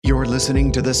You're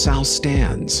listening to The South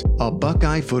Stands, a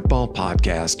Buckeye football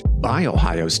podcast by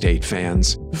Ohio State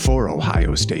fans for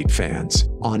Ohio State fans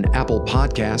on Apple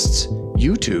Podcasts,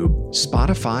 YouTube,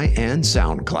 Spotify, and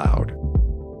SoundCloud.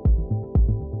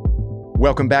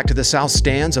 Welcome back to The South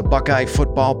Stands, a Buckeye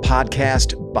football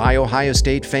podcast by Ohio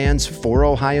State fans for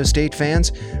Ohio State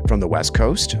fans from the West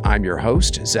Coast. I'm your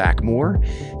host, Zach Moore.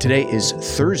 Today is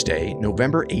Thursday,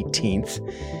 November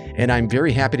 18th. And I'm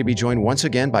very happy to be joined once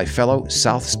again by fellow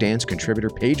South Stands contributor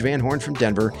Paige Van Horn from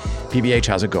Denver. PBH,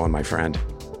 how's it going, my friend?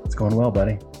 It's going well,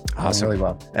 buddy. Awesome. Really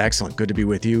well. Excellent. Good to be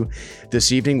with you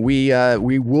this evening. We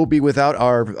will be without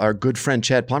our good friend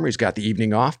Chad Plummer. He's got the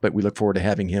evening off, but we look forward to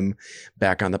having him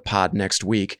back on the pod next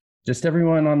week. Just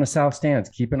everyone on the South Stands,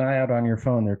 keep an eye out on your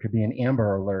phone. There could be an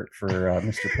Amber Alert for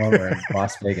Mr. Plummer in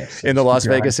Las Vegas. So in the Las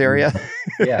Vegas area?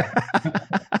 Yeah.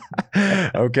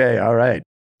 Okay. All right.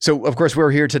 So, of course,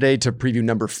 we're here today to preview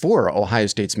number 4, Ohio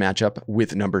State's matchup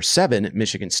with number 7,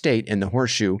 Michigan State in the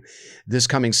Horseshoe this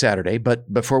coming Saturday.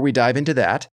 But before we dive into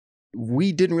that,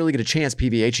 we didn't really get a chance,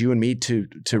 PVH, you and me, to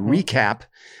recap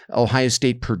Ohio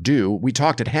State-Purdue. We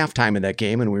talked at halftime in that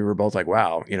game, and we were both like,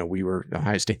 wow,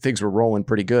 Ohio State, things were rolling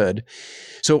pretty good.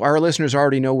 So our listeners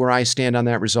already know where I stand on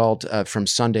that result from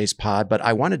Sunday's pod, but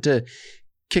I wanted to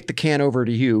kick the can over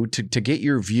to you to get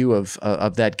your view of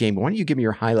that game. Why don't you give me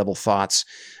your high-level thoughts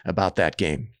about that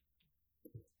game?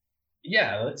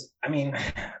 Yeah,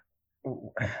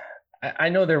 I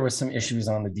know there was some issues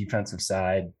on the defensive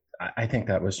side. I think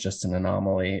that was just an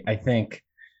anomaly. I think,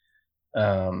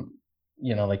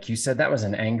 like you said, that was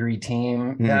an angry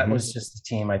team. Mm-hmm. That was just the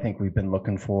team I think we've been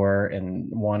looking for and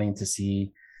wanting to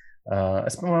see,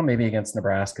 maybe against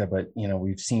Nebraska, but,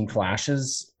 we've seen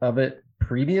flashes of it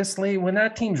previously. When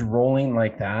that team's rolling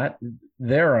like that,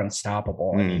 they're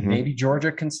unstoppable. I mean, maybe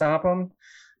Georgia can stop them,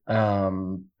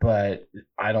 but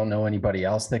I don't know anybody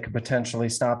else that could potentially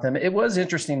stop them. It was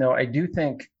interesting, though. I do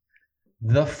think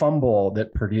the fumble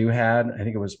that Purdue had, I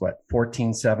think it was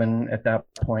 14-7 at that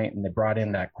point, and they brought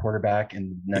in that quarterback,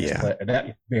 and next play,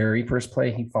 that very first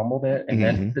play, he fumbled it, and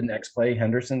then the next play,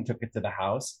 Henderson took it to the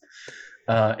house.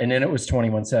 And then it was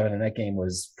 21-7, and that game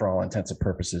was, for all intents and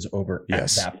purposes, over at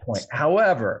that point.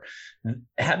 However,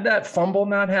 had that fumble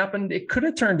not happened, it could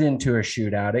have turned into a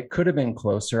shootout. It could have been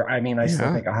closer. I mean, I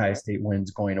still think Ohio State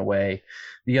wins going away.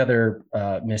 The other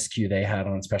miscue they had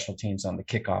on special teams on the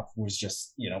kickoff was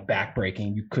just,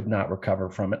 backbreaking. You could not recover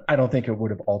from it. I don't think it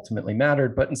would have ultimately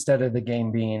mattered, but instead of the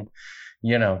game being,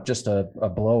 just a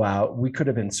blowout, we could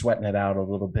have been sweating it out a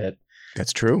little bit.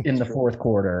 That's true. In the fourth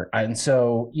quarter. And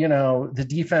so, the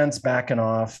defense backing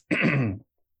off, it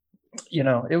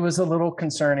was a little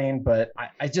concerning, but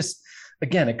I just,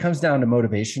 again, it comes down to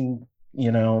motivation,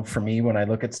 for me, when I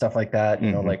look at stuff like that,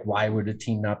 like, why would a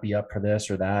team not be up for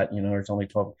this or that? There's only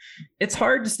 12. It's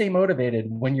hard to stay motivated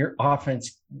when your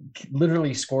offense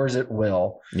literally scores at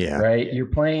will. Yeah. Right. You're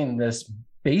playing this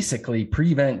basically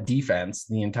prevent defense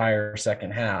the entire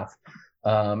second half.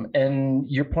 And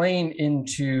you're playing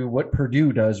into what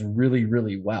Purdue does really,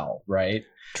 really well, right?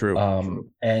 True.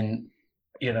 And,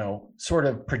 sort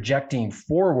of projecting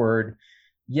forward.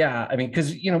 Yeah. I mean,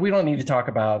 because, we don't need to talk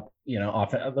about,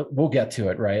 we'll get to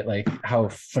it, right? Like how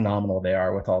phenomenal they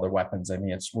are with all their weapons. I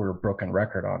mean, we're a broken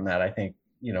record on that. I think,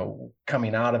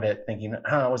 coming out of it thinking,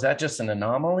 was that just an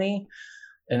anomaly?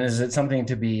 And is it something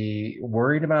to be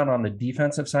worried about on the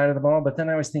defensive side of the ball? But then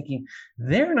I was thinking,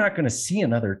 they're not going to see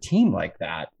another team like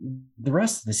that the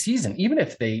rest of the season, even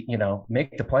if they,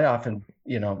 make the playoff and,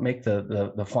 make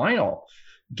the final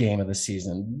game of the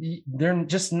season. They're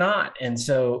just not. And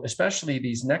so, especially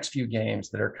these next few games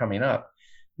that are coming up,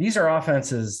 these are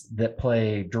offenses that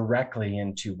play directly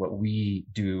into what we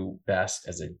do best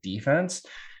as a defense.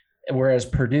 Whereas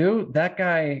Purdue, that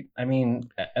guy, I mean,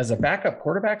 as a backup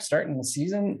quarterback starting the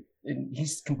season,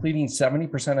 he's completing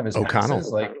 70% of his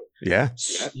passes. Like,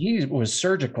 he was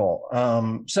surgical.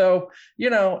 So,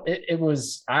 it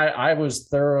was, I was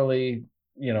thoroughly,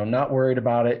 not worried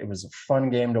about it. It was a fun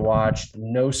game to watch,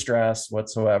 no stress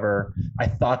whatsoever. I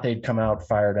thought they'd come out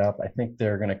fired up. I think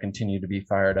they're going to continue to be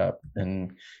fired up,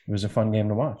 and it was a fun game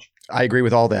to watch. I agree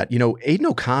with all that. Aiden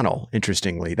O'Connell,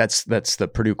 interestingly, that's the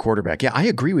Purdue quarterback. Yeah, I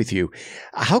agree with you.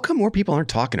 How come more people aren't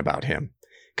talking about him?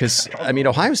 Because,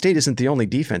 Ohio State isn't the only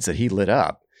defense that he lit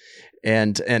up.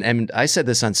 And I said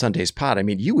this on Sunday's pod. I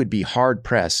mean, you would be hard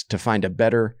pressed to find a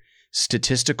better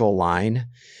statistical line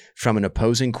from an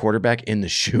opposing quarterback in the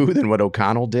shoe than what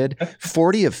O'Connell did.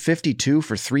 40 of 52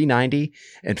 for 390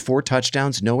 and 4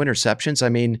 touchdowns, no interceptions. I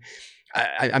mean,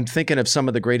 I'm thinking of some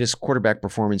of the greatest quarterback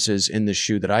performances in the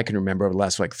shoe that I can remember over the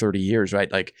last like 30 years,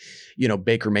 right? Like,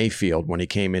 Baker Mayfield when he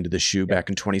came into the shoe back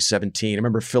in 2017. I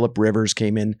remember Phillip Rivers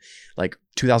came in like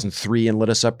 2003 and lit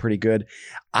us up pretty good.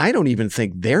 I don't even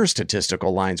think their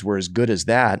statistical lines were as good as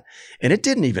that. And it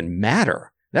didn't even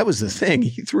matter. That was the thing.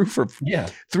 He threw for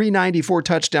 394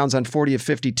 touchdowns on 40 of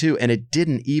 52, and it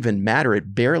didn't even matter.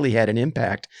 It barely had an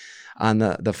impact on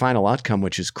the final outcome,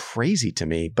 which is crazy to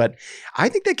me. But I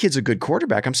think that kid's a good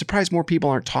quarterback. I'm surprised more people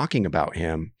aren't talking about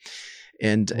him.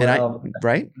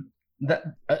 Right?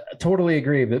 I totally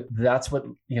agree. But that's what,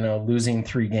 losing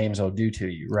 3 games will do to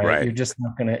you, right? You're just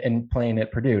not going to, and playing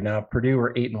at Purdue. Now, if Purdue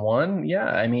were 8-1, yeah,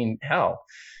 I mean, hell,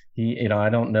 I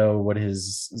don't know what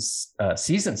his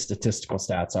season statistical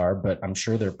stats are, but I'm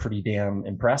sure they're pretty damn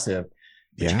impressive.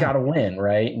 But you got to win,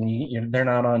 right? And they're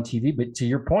not on TV. But to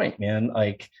your point, man,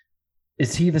 like,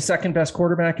 is he the second best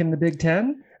quarterback in the Big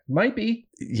Ten? Might be.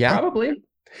 Yeah. Probably.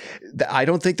 I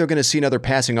don't think they're going to see another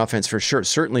passing offense for sure,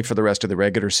 certainly for the rest of the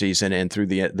regular season and through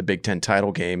the Big Ten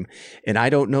title game. And I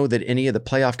don't know that any of the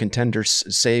playoff contenders,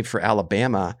 save for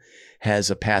Alabama,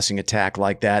 has a passing attack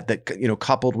like that,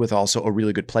 coupled with also a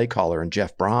really good play caller and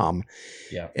Jeff Brom.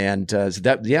 Yeah. And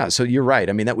so you're right.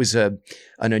 I mean, that was an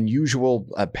unusual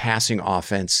passing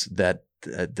offense that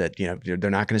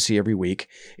they're not going to see every week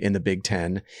in the Big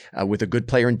Ten with a good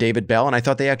player in David Bell. And I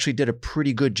thought they actually did a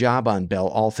pretty good job on Bell,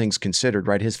 all things considered,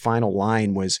 right? His final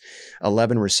line was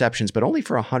 11 receptions, but only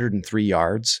for 103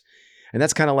 yards. And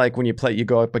that's kind of like when you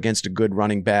go up against a good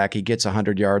running back, he gets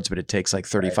 100 yards, but it takes like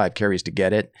 35 carries to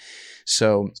get it.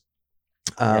 So,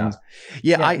 nothing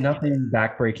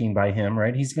backbreaking by him,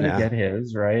 right? He's going to get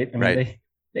his, right? I mean,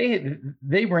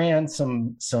 they ran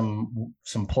some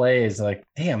plays like,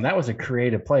 damn, that was a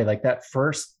creative play. Like that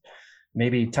first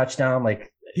maybe touchdown,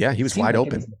 like, yeah, he was wide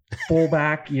open.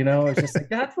 Fullback, it's just like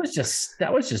that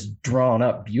was just drawn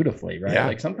up beautifully, right? Yeah.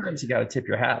 Like sometimes you got to tip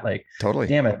your hat, like, totally.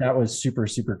 Damn it, that was super,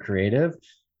 super creative.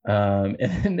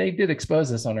 And they did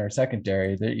expose this on our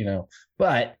secondary, that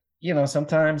but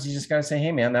sometimes you just got to say,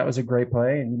 hey, man, that was a great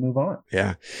play, and you move on.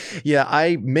 Yeah. Yeah.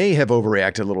 I may have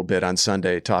overreacted a little bit on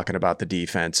Sunday talking about the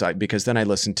defense because then I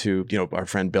listened to, our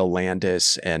friend Bill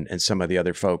Landis and some of the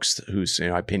other folks whose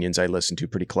opinions I listened to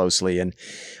pretty closely. And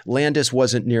Landis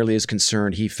wasn't nearly as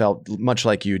concerned. He felt much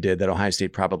like you did that Ohio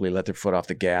State probably let their foot off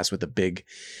the gas with a big,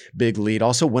 big lead.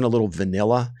 Also went a little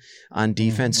vanilla on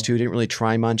defense too. Didn't really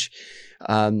try much.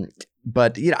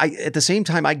 But at the same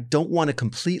time, I don't want to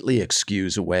completely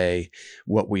excuse away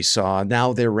what we saw.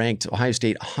 Now they're ranked, Ohio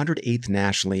State, 108th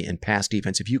nationally in pass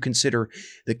defense. If you consider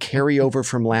the carryover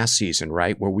from last season,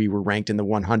 right, where we were ranked in the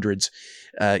 100s,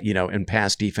 in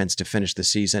pass defense to finish the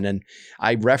season. And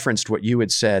I referenced what you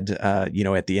had said,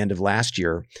 at the end of last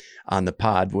year on the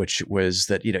pod, which was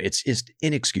that, it's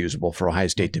inexcusable for Ohio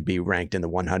State to be ranked in the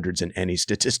 100s in any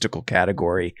statistical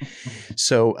category.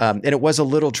 So, and it was a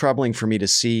little troubling for me to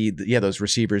see, those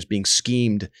receivers being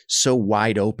schemed so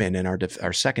wide open and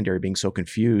our secondary being so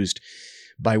confused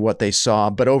by what they saw.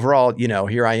 But overall,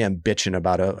 here I am bitching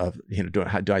about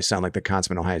do I sound like the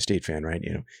consummate Ohio State fan, right?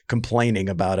 Complaining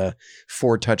about a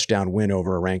 4-touchdown win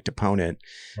over a ranked opponent.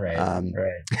 Right.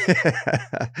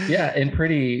 Yeah. And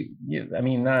pretty,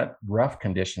 not rough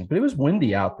conditions, but it was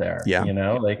windy out there. Yeah.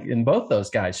 Like in both those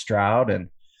guys, Stroud and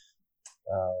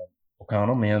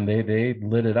O'Connell, man, they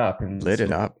lit it up.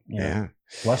 Yeah.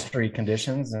 Blustery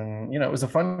conditions, and it was a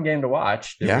fun game to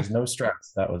watch. There was no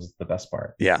stress. That was the best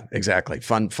part. Yeah, exactly.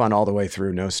 Fun all the way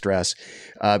through, no stress.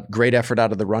 Great effort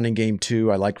out of the running game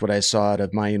too. I liked what I saw out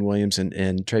of Mayan Williams and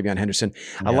TreVeyon Henderson.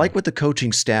 Yeah. I like what the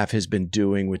coaching staff has been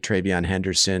doing with TreVeyon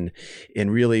Henderson in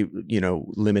really,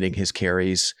 limiting his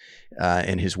carries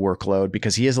and his workload,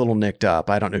 because he is a little nicked up.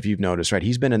 I don't know if you've noticed, right?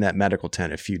 He's been in that medical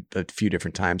tent a few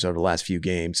different times over the last few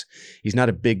games. He's not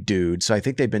a big dude, so I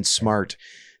think they've been smart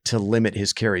to limit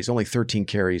his carries. Only 13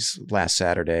 carries last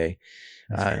Saturday.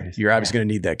 You're obviously going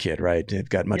to need that kid, right? They've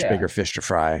got much bigger fish to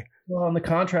fry. Well, and the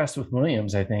contrast with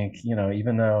Williams, I think,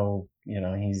 even though,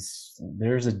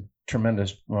 there's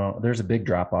a big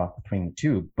drop off between the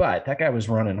two, but that guy was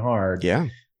running hard. Yeah.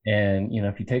 And,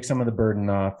 if you take some of the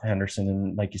burden off Henderson,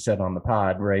 and like you said on the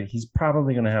pod, right, he's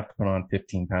probably going to have to put on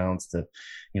 15 pounds to,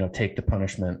 take the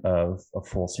punishment of a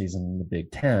full season in the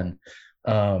Big Ten.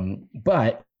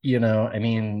 But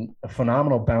a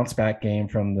phenomenal bounce back game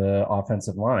from the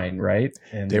offensive line, right?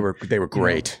 And they were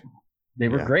great. They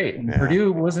were great. And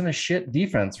Purdue wasn't a shit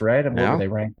defense, right? They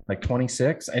ranked like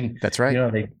 26, and that's right.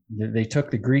 They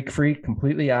took the Greek freak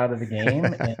completely out of the game.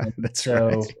 And that's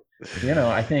right.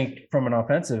 I think from an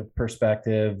offensive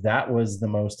perspective, that was the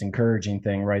most encouraging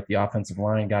thing, right? The offensive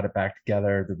line got it back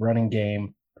together. The running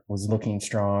game was looking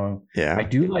strong. Yeah. I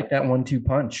do like that 1-2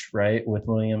 punch, right, with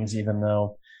Williams, even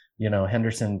though,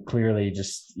 Henderson clearly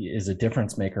just is a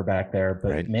difference maker back there.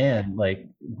 But right. man, like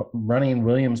running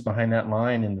Williams behind that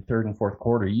line in the third and fourth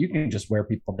quarter, you can just wear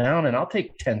people down, and I'll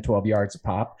take 10, 12 yards a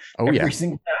pop every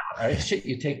single down. Shit,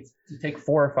 you take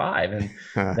 4 or 5, and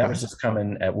that was just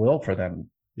coming at will for them.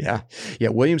 Yeah.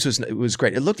 Williams was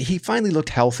great. He finally looked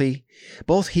healthy.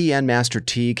 Both he and Master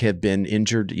Teague have been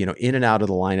injured, in and out of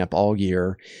the lineup all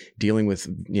year, dealing with,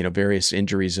 various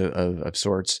injuries of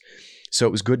sorts. So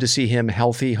it was good to see him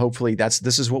healthy. Hopefully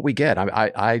this is what we get.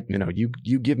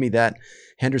 You give me that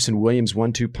Henderson Williams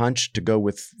 1-2 punch to go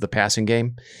with the passing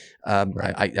game.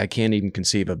 Right. I can't even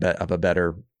conceive of a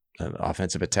better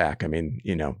offensive attack. I mean,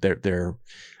 they're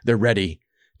ready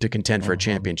to contend for a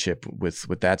championship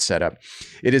with that setup.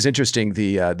 It is interesting.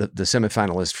 The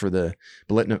semifinalists for the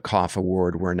Biletnikoff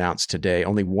Award were announced today.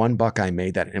 Only one Buckeye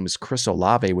made that, and it was Chris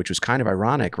Olave, which was kind of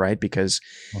ironic, right? Because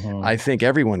I think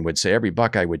every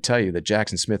Buckeye would tell you that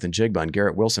Jackson Smith and Jigba and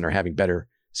Garrett Wilson are having better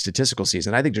statistical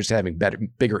season. I think they're just having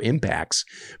bigger impacts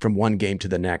from one game to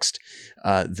the next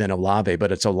than Olave, but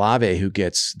it's Olave who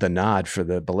gets the nod for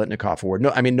the Biletnikoff Award.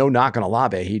 No knock on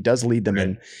Olave. He does lead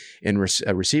them in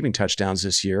receiving touchdowns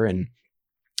this year, and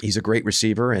he's a great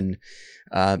receiver. And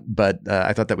but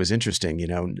I thought that was interesting.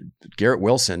 Garrett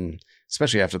Wilson,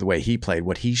 especially after the way he played,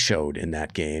 what he showed in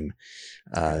that game,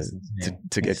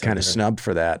 to get kind of snubbed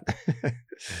for that.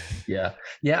 Yeah.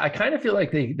 I kind of feel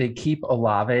like they keep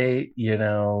Olave, they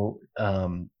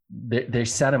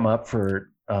set him up for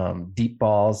deep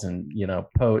balls and,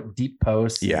 deep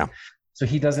posts. Yeah. So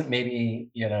he doesn't maybe,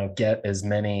 get as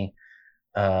many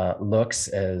looks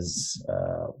as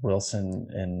Wilson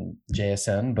and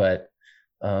JSN, but,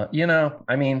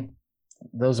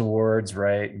 those awards,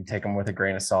 right? You take them with a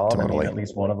grain of salt. Totally. At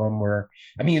least one of them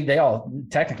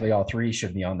technically all 3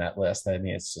 should be on that list.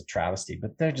 It's a travesty,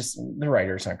 but the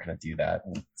writers aren't going to do that.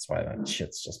 And that's why that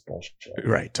shit's just bullshit.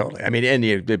 Right. Totally. And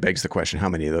it begs the question, how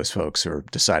many of those folks are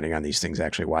deciding on these things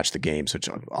actually watch the games, which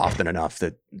often enough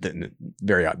that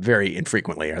very, very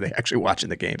infrequently are they actually watching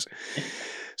the games.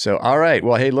 So, all right.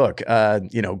 Well, hey, look,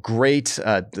 great.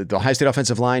 The Ohio State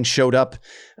offensive line showed up,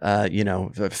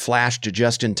 flashed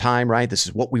just in time, right? This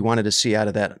is what we wanted to see out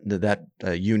of that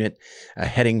unit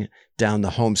heading down the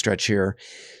home stretch here.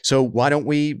 So why don't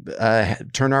we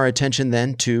turn our attention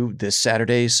then to this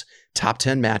Saturday's top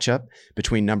 10 matchup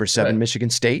between number 7 Michigan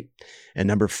State and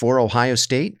number 4 Ohio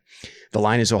State. The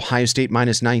line is Ohio State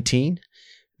 -19.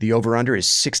 The over-under is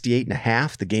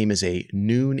 68.5. The game is a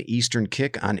noon Eastern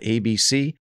kick on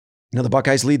ABC. Now, the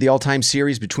Buckeyes lead the all-time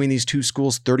series between these two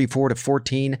schools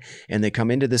 34-14, and they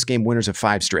come into this game winners of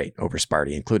 5 straight over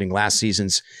Sparty, including last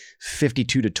season's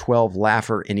 52-12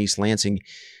 laugher in East Lansing.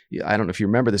 I don't know if you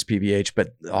remember this, PVH,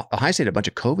 but Ohio State had a bunch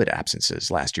of COVID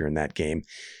absences last year in that game.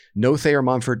 No Thayer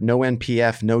Mumford, no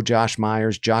NPF, no Josh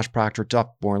Myers, Josh Proctor, Duff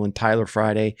Borland, Tyler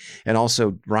Friday, and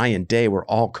also Ryan Day were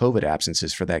all COVID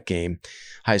absences for that game.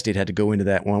 Ohio State had to go into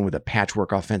that one with a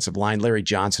patchwork offensive line. Larry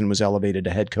Johnson was elevated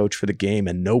to head coach for the game,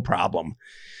 and no problem.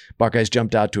 Buckeyes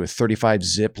jumped out to a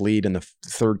 35-zip lead in the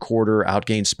third quarter,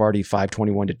 outgained Sparty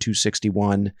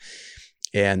 521-261,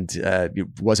 and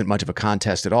it wasn't much of a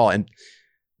contest at all. And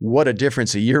what a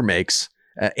difference a year makes,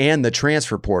 and the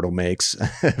transfer portal makes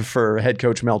for head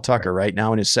coach Mel Tucker right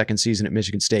now in his second season at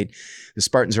Michigan State. The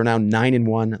Spartans are now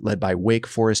 9-1, led by Wake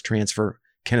Forest transfer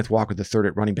Kenneth Walker III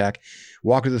at running back.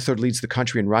 Walker III leads the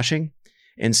country in rushing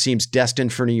and seems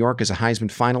destined for New York as a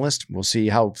Heisman finalist. We'll see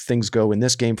how things go in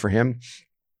this game for him.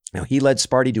 Now, he led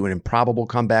Sparty to an improbable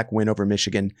comeback win over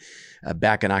Michigan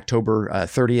back on October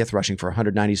 30th, rushing for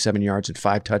 197 yards and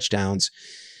 5 touchdowns.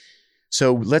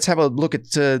 So let's have a look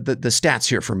at the stats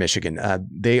here for Michigan.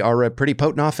 They are a pretty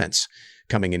potent offense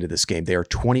coming into this game. They are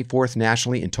 24th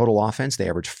nationally in total offense. They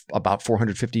average about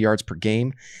 450 yards per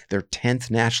game. They're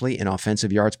 10th nationally in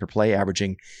offensive yards per play,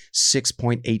 averaging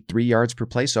 6.83 yards per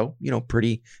play. So,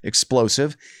 pretty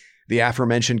explosive. The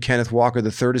aforementioned Kenneth Walker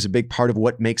III is a big part of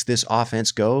what makes this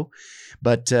offense go.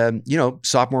 But,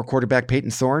 sophomore quarterback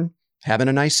Peyton Thorne having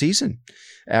a nice season,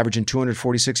 averaging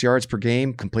 246 yards per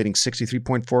game, completing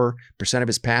 63.4% of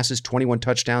his passes, 21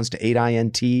 touchdowns to 8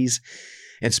 INTs.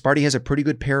 And Sparty has a pretty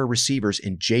good pair of receivers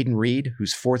in Jaden Reed,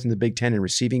 who's 4th in the Big Ten in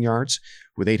receiving yards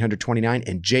with 829,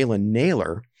 and Jalen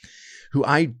Naylor, who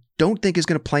I don't think is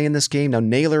going to play in this game. Now,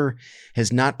 Naylor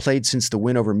has not played since the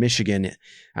win over Michigan.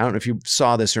 I don't know if you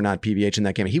saw this or not, PVH, in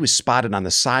that game. He was spotted on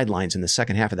the sidelines in the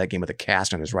second half of that game with a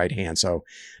cast on his right hand. So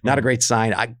not a great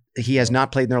sign. He has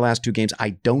not played in their last 2 games.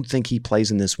 I don't think he plays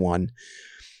in this one.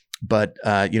 But,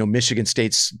 Michigan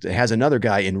State has another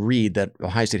guy in Reed that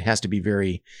Ohio State has to be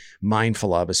very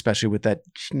mindful of, especially with that,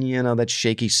 that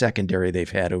shaky secondary they've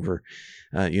had over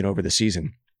the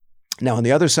season. Now, on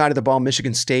the other side of the ball,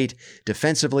 Michigan State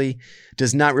defensively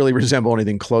does not really resemble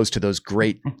anything close to those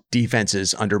great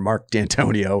defenses under Mark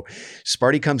D'Antonio.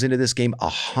 Sparty comes into this game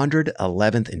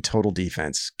 111th in total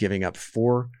defense, giving up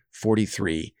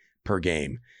 443 per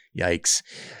game. Yikes.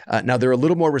 Now, they're a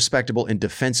little more respectable in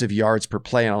defensive yards per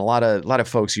play, and a lot of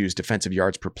folks use defensive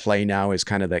yards per play now as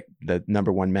kind of the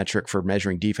number one metric for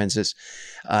measuring defenses.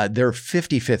 They're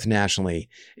 55th nationally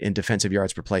in defensive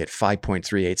yards per play at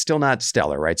 5.38. Still not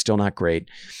stellar, right? Still not great.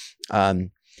 But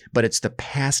it's the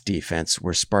pass defense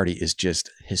where Sparty is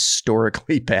just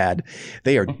historically bad.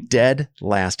 They are dead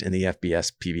last in the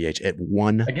FBS PVH at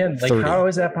 130. Again, like, how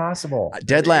is that possible?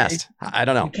 Dead last. I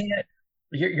don't know. You can't.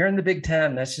 You're in the Big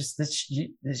Ten. That's just this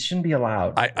shouldn't be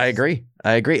allowed. I agree.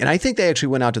 And I think they actually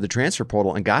went out to the transfer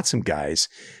portal and got some guys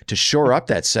to shore up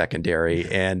that secondary,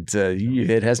 and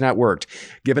it has not worked.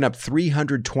 Giving up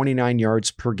 329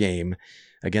 yards per game.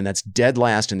 Again, that's dead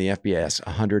last in the FBS,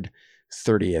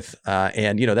 130th.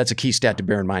 And that's a key stat to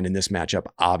bear in mind in this matchup,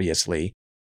 obviously.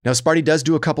 Now, Sparty does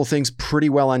do a couple things pretty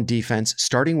well on defense,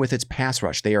 starting with its pass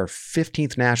rush. They are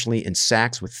 15th nationally in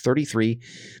sacks with 33.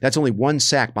 That's only one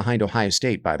sack behind Ohio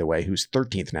State, by the way, who's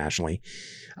 13th nationally.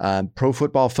 Pro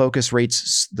Football Focus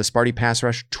rates the Sparty pass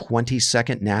rush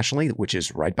 22nd nationally, which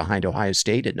is right behind Ohio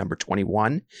State at number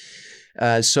 21.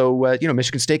 So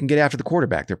Michigan State can get after the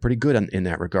quarterback. They're pretty good in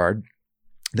that regard.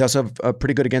 They also have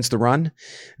pretty good against the run.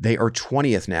 They are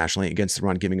 20th nationally against the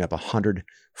run, giving up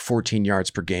 114 yards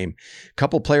per game. A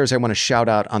couple players I want to shout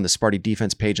out on the Sparty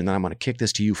defense page, and then I'm going to kick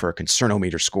this to you for a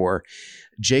Concernometer score.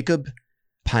 Jacob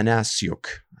Panasiuk.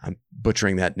 I'm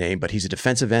butchering that name, but he's a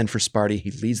defensive end for Sparty.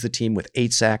 He leads the team with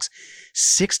 8 sacks,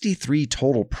 63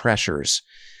 total pressures,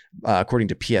 according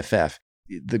to PFF.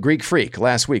 The Greek Freak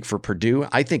last week for Purdue,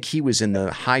 I think he was in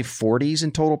the high 40s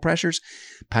in total pressures.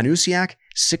 Panusiak,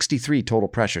 63 total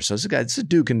pressures. So this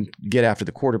dude can get after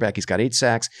the quarterback. He's got 8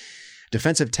 sacks.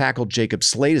 Defensive tackle Jacob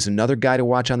Slade is another guy to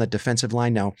watch on that defensive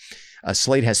line. Now,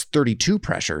 Slade has 32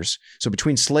 pressures. So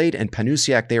between Slade and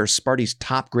Panusiak, they are Sparty's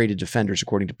top-graded defenders,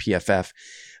 according to PFF.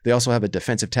 They also have a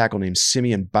defensive tackle named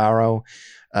Simeon Barrow.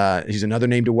 He's another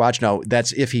name to watch. Now,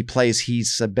 that's if he plays.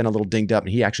 He's been a little dinged up,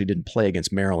 and he actually didn't play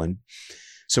against Maryland.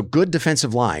 So good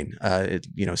defensive line,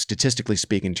 statistically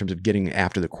speaking, in terms of getting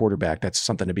after the quarterback. That's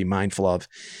something to be mindful of.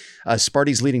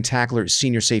 Sparty's leading tackler is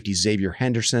senior safety Xavier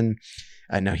Henderson.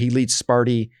 Now he leads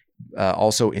Sparty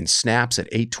also in snaps at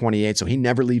 828, so he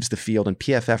never leaves the field, and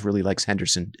PFF really likes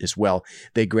Henderson as well.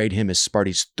 They grade him as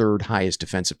Sparty's 3rd highest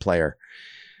defensive player.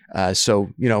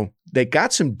 They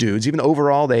got some dudes. Even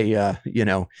overall, they,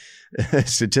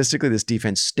 statistically, this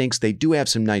defense stinks. They do have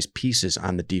some nice pieces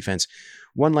on the defense.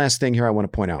 One last thing here I want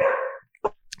to point out.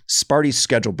 Sparty's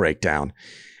schedule breakdown.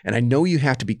 And I know you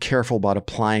have to be careful about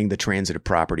applying the transitive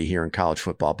property here in college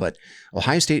football, but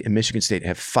Ohio State and Michigan State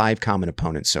have 5 common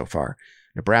opponents so far: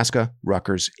 Nebraska,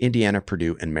 Rutgers, Indiana,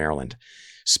 Purdue, and Maryland.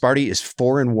 Sparty is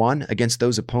 4-1 against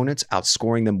those opponents,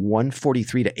 outscoring them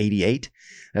 143-88.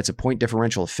 That's a point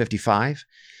differential of 55.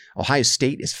 Ohio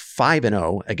State is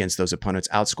 5-0 against those opponents,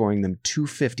 outscoring them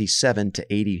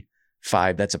 257-85.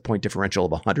 That's a point differential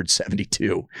of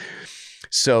 172.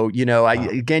 So,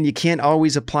 again, you can't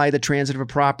always apply the transitive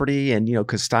property and,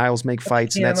 because styles make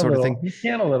fights and that sort of thing. You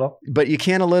can a little. But you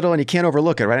can a little, and you can't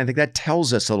overlook it, right? I think that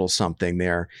tells us a little something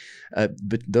there.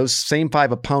 But those same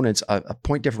 5 opponents, a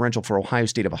point differential for Ohio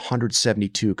State of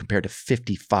 172 compared to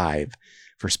 55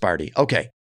 for Sparty. Okay.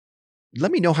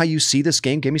 Let me know how you see this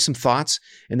game. Give me some thoughts.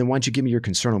 And then why don't you give me your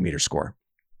Concernometer score?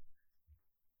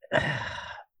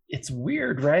 It's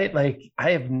weird, right? Like,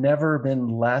 I have never been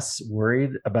less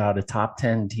worried about a top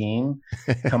 10 team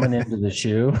coming into the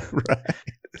shoe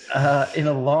in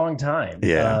a long time.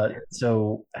 Yeah.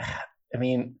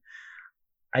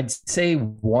 I'd say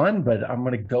 1, but I'm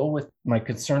going to go with my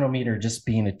Concernometer just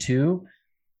being a 2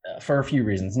 for a few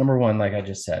reasons. Number 1, like I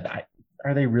just said,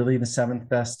 are they really the 7th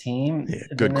best team? Yeah,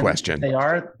 good question. If they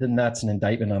are, then that's an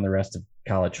indictment on the rest of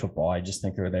college football. I just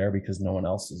think they're there because no one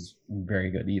else is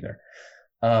very good either.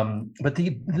 But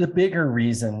the bigger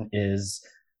reason is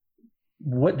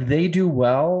what they do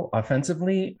well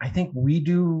offensively. I think we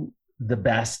do the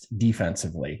best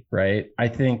defensively, right? I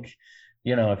think,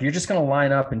 if you're just going to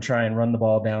line up and try and run the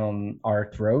ball down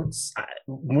our throats,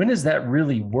 when has that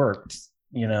really worked?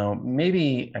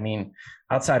 Maybe,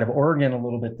 outside of Oregon a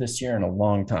little bit this year in a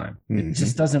long time. Mm-hmm. It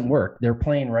just doesn't work. They're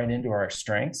playing right into our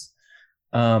strengths.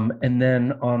 And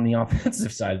then on the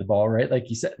offensive side of the ball, right? Like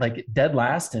you said, like dead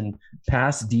last in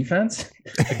pass defense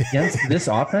against this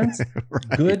offense.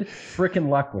 Right. Good freaking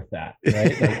luck with that,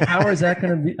 right? Like, how's that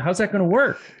going to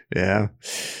work? Yeah.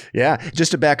 Yeah.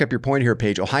 Just to back up your point here,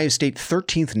 Paige, Ohio State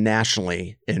 13th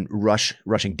nationally in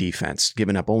rushing defense,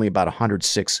 giving up only about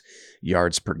 106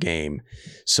 yards per game.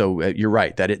 So you're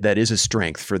right. That is a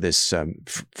strength for this,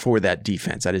 for that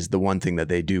defense. That is the one thing that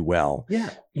they do well. Yeah.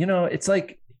 It's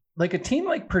like a team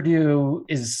like Purdue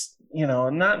is,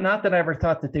 not that I ever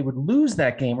thought that they would lose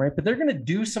that game, right? But they're going to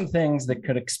do some things that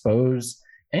could expose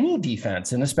any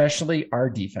defense, and especially our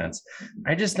defense.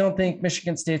 I just don't think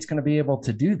Michigan State's going to be able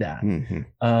to do that.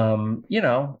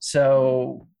 Mm-hmm.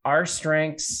 So our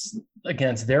strengths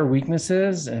against their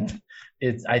weaknesses, and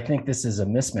I think this is a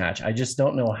mismatch. I just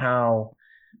don't know how,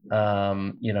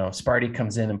 Sparty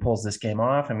comes in and pulls this game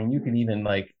off. I mean, you can even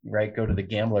go to the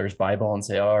Gambler's Bible and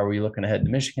say, oh, are we looking ahead to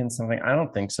Michigan? Something. I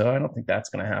don't think so. I don't think that's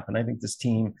going to happen. I think this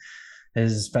team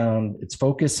has found its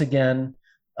focus again.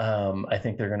 I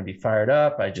think they're going to be fired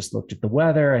up. I just looked at the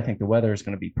weather. I think the weather is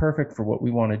going to be perfect for what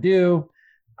we want to do.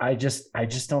 I just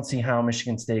don't see how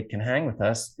Michigan State can hang with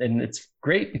us. And it's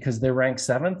great because they're ranked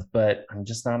 7th, but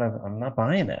I'm not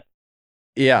buying it.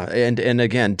 Yeah. And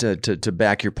again, to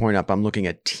back your point up, I'm looking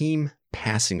at team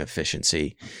passing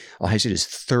efficiency. Ohio State is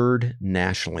 3rd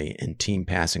nationally in team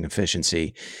passing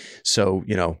efficiency. So,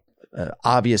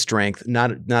 obvious strength,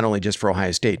 not only just for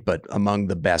Ohio State, but among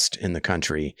the best in the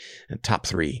country, top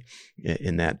 3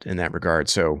 in that regard.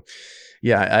 So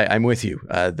yeah, I'm with you.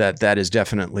 That is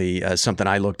definitely something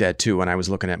I looked at too when I was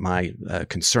looking at my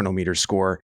Concernometer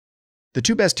score. The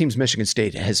 2 best teams Michigan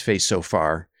State has faced so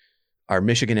far are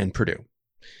Michigan and Purdue.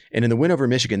 And in the win over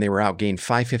Michigan, they were outgained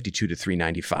 552 to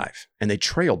 395. And they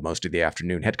trailed most of the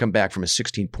afternoon, had to come back from a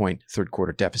 16-point third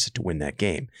quarter deficit to win that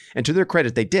game. And to their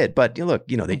credit, they did. But look,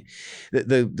 the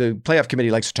playoff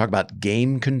committee likes to talk about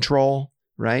game control,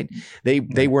 right?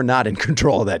 They were not in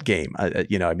control of that game.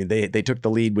 They took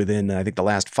the lead within, I think, the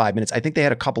last 5 minutes. I think they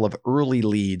had a couple of early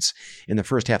leads in the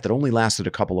first half that only lasted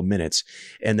a couple of minutes,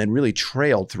 and then really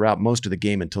trailed throughout most of the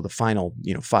game until the final,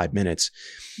 5 minutes.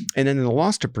 And then in the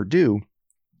loss to Purdue,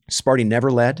 Sparty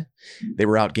never led. They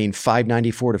were outgained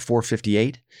 594 to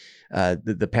 458.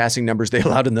 The passing numbers they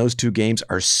allowed in those 2 games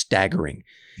are staggering.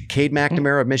 Cade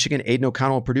McNamara of Michigan, Aiden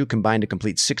O'Connell of Purdue combined to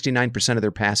complete 69% of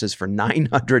their passes for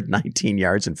 919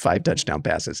 yards and 5 touchdown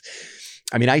passes.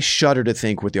 I mean, I shudder to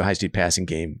think what the Ohio State passing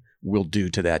game will do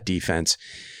to that defense.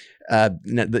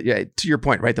 To your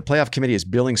point, right? The playoff committee is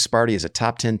billing Sparty as a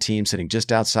top 10 team sitting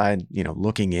just outside,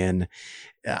 looking in.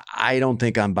 I don't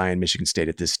think I'm buying Michigan State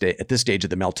at this stage of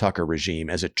the Mel Tucker regime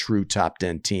as a true top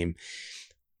 10 team.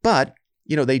 But,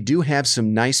 they do have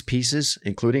some nice pieces,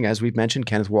 including, as we've mentioned,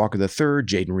 Kenneth Walker III,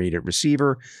 Jaden Reed at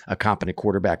receiver, a competent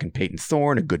quarterback in Peyton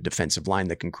Thorne, a good defensive line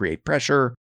that can create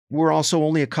pressure. We're also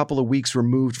only a couple of weeks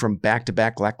removed from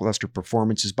back-to-back lackluster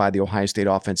performances by the Ohio State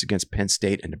offense against Penn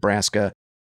State and Nebraska.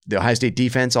 The Ohio State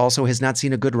defense also has not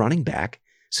seen a good running back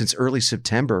since early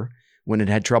September, when it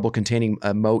had trouble containing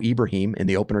Mo Ibrahim in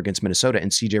the opener against Minnesota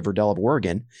and CJ Verdell of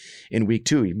Oregon in week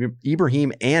 2.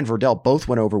 Ibrahim and Verdell both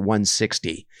went over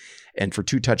 160 and for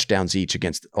 2 touchdowns each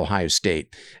against Ohio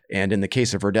State. And in the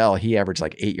case of Verdell, he averaged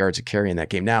 8 yards a carry in that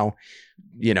game. Now,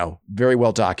 very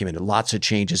well documented. Lots of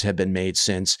changes have been made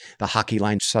since. The hockey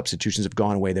line substitutions have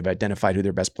gone away. They've identified who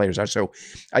their best players are. So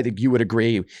I think you would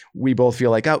agree. We both feel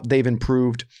like, they've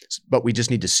improved, but we just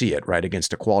need to see it, right,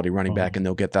 against a quality running back, and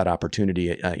they'll get that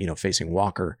opportunity, facing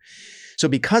Walker. So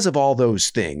because of all those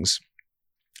things,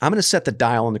 I'm going to set the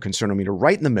dial on the Concernometer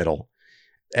right in the middle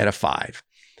at a 5,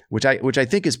 which I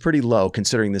think is pretty low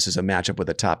considering this is a matchup with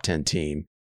a top 10 team.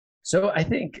 So I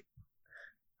think,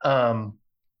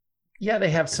 they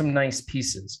have some nice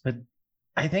pieces, but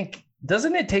I think,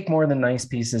 doesn't it take more than nice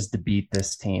pieces to beat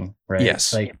this team, right?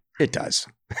 Yes, it does.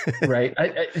 Right.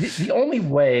 The only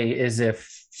way is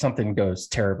if something goes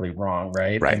terribly wrong,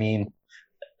 right? I mean,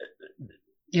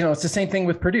 it's the same thing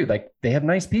with Purdue. They have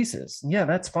nice pieces. Yeah,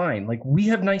 that's fine. We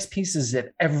have nice pieces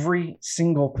at every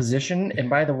single position. And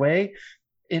by the way,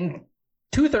 in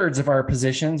 2/3 of our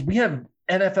positions, we have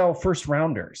NFL first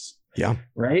rounders. Yeah.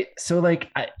 Right. So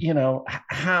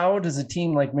how does a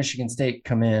team like Michigan State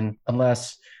come in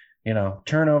unless,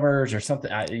 turnovers or something,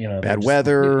 bad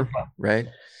weather, right?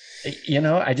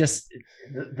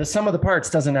 The sum of the parts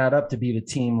doesn't add up to beat a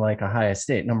team like Ohio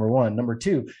State. Number one. Number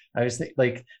two, I was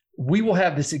we will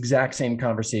have this exact same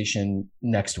conversation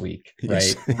next week, right?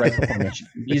 Yes. Right before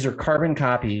Michigan. These are carbon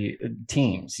copy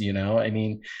teams,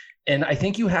 and I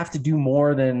think you have to do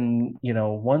more than,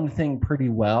 one thing pretty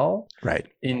well, right,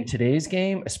 in today's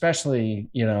game, especially,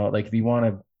 if you want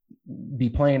to, be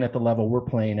playing at the level we're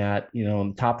playing at, you know, in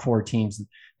the top 4 teams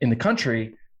in the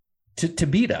country to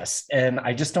beat us. And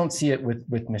I just don't see it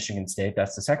with Michigan State.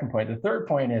 That's the second point. The third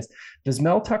point is, does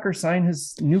Mel Tucker sign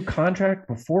his new contract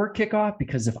before kickoff?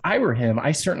 Because if I were him,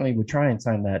 I certainly would try and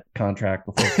sign that contract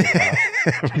before kickoff,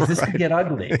 because this could get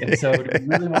ugly. And so do we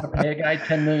really want to pay a guy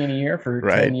 $10 million a year for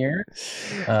 10 years?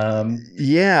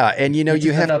 Yeah. And you know,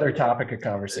 you have another topic of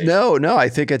conversation. No, I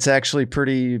think it's actually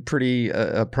pretty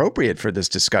appropriate for this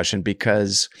discussion,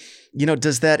 because you know,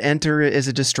 does that enter as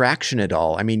a distraction at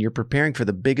all? I mean, you're preparing for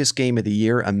the biggest game of the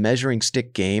year, a measuring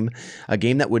stick game, a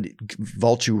game that would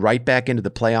vault you right back into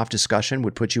the playoff discussion,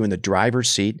 would put you in the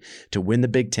driver's seat to win the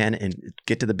Big Ten and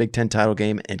get to the Big Ten title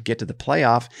game and get to the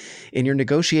playoff. And you're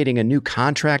negotiating a new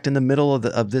contract in the middle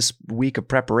of this week of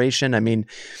preparation. I mean,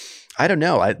 I don't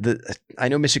know. I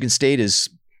know Michigan State is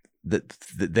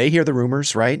they hear the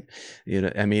rumors, right? You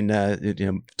know, I mean,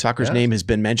 Tucker's name has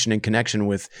been mentioned in connection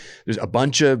with. There's a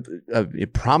bunch of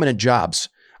prominent jobs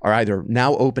are either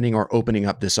now opening or opening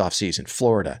up this offseason.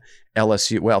 Florida,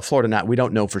 LSU. Well, Florida not. We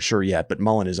don't know for sure yet, but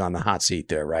Mullen is on the hot seat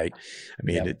there, right? I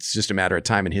mean, it's just a matter of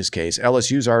time in his case.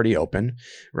 LSU's already open,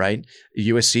 right?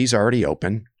 USC's already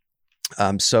open.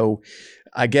 So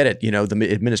I get it. You know,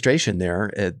 the administration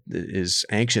there is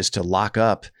anxious to lock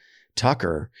up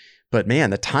Tucker. But man,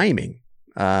 the timing,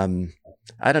 I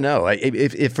don't know.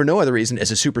 If for no other reason,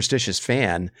 as a superstitious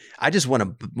fan, I just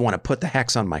want to put the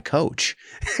hex on my coach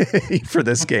for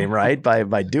this game, right?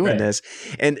 By doing this,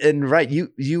 and right,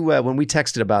 you when we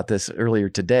texted about this earlier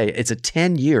today, it's a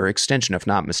 10-year extension, if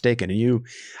not mistaken. And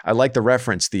I like the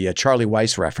reference, the Charlie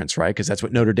Weiss reference, right? Because that's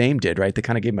what Notre Dame did, right? They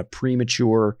kind of gave him a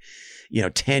premature,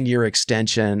 10-year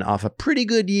extension off a pretty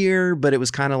good year, but it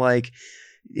was kind of like,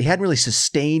 he hadn't really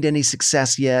sustained any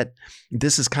success yet.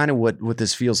 This is kind of what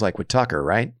this feels like with Tucker,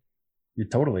 right?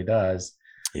 It totally does.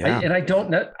 Yeah. I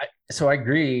don't know. So I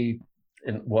agree.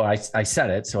 And well, I said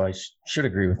it, so I should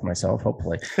agree with myself,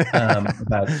 hopefully,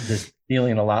 about this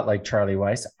feeling a lot like Charlie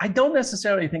Weiss. I don't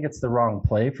necessarily think it's the wrong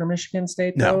play for Michigan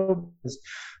State, though.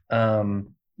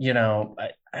 No.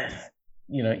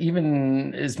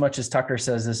 Even as much as Tucker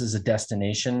says this is a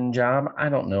destination job, I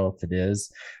don't know if it is.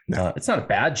 No. It's not a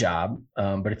bad job,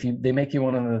 but if they make you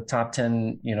one of the top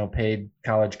 10, paid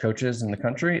college coaches in the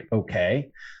country, okay.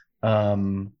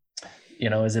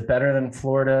 Is it better than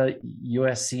Florida,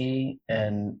 USC,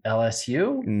 and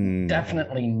LSU?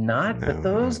 Definitely not. No. But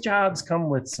those jobs come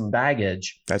with some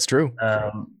baggage. That's true.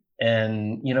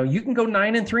 And you can go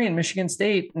 9-3 in Michigan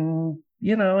State, and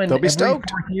and they'll be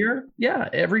stoked.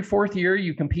 Every fourth year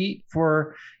you compete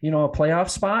for, a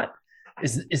playoff spot.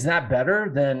 Is that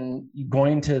better than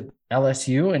going to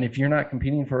LSU? And if you're not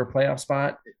competing for a playoff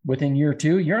spot within year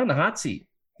 2, you're on the hot seat.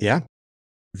 Yeah.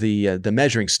 The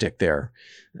measuring stick there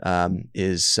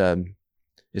is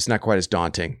not quite as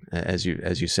daunting as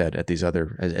you said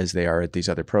as they are at these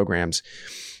other programs.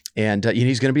 And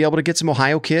he's going to be able to get some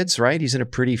Ohio kids, right? He's in a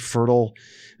pretty fertile,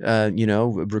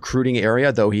 recruiting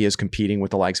area, though he is competing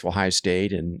with the likes of Ohio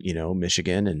State and,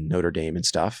 Michigan and Notre Dame and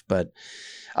stuff. But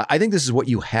I think this is what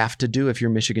you have to do if you're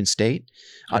Michigan State.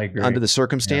 I agree. Under the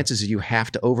circumstances, you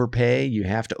have to overpay, you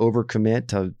have to overcommit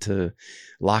to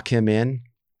lock him in,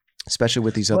 especially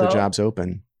with these other jobs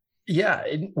open. Yeah,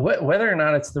 whether or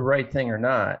not it's the right thing or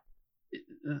not,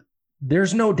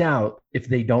 there's no doubt if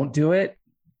they don't do it,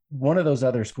 one of those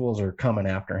other schools are coming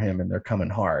after him, and they're coming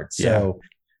hard. So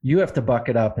you have to buck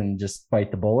it up and just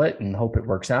bite the bullet and hope it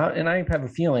works out. And I have a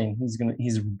feeling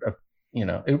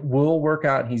it will work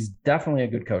out. He's definitely a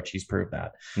good coach. He's proved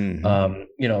that. Mm-hmm.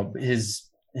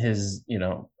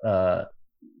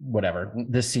 Whatever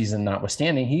this season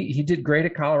notwithstanding, he did great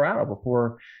at Colorado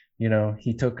before,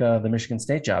 he took the Michigan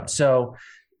State job. So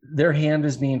their hand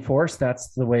is being forced.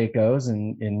 That's the way it goes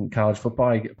in college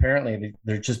football. Apparently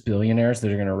they're just billionaires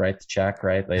that are going to write the check,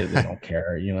 right? They don't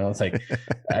care. It's like,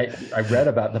 I read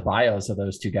about the bios of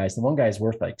those two guys. The one guy's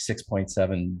worth like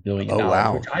 $6.7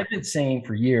 billion, which I've been saying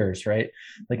for years, right?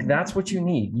 Like, that's what you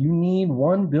need. You need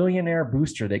one billionaire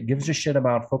booster that gives a shit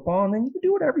about football, and then you can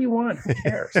do whatever you want. Who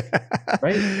cares?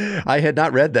 Right? I had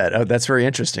not read that. Oh, that's very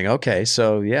interesting. Okay.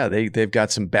 So yeah, they've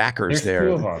got some backers. There's there.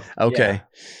 2 of them. Okay.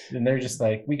 Yeah. And they're just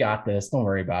like, we got this. Don't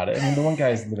worry about it. I mean, the one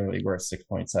guy is literally worth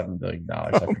 $6.7 billion.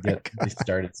 I forget. They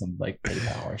started some like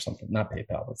PayPal or something, not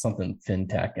PayPal, but something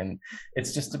fintech. And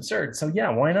it's just absurd. So yeah,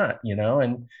 why not?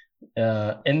 And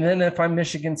then if I'm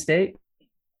Michigan State,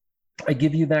 I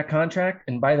give you that contract.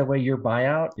 And by the way, your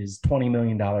buyout is $20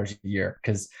 million a year,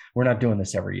 because we're not doing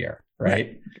this every year.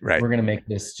 Right. We're going to make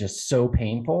this just so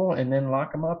painful, and then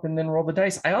lock them up and then roll the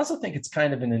dice. I also think it's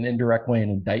kind of in an indirect way an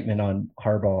indictment on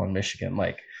Harbaugh and Michigan.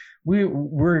 Like,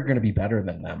 we're going to be better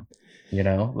than them.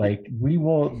 Like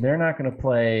they're not going to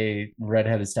play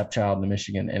redheaded stepchild in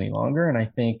Michigan any longer. And I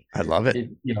think I love it.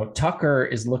 Tucker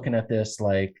is looking at this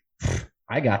like,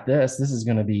 I got this. This is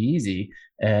going to be easy.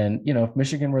 And, if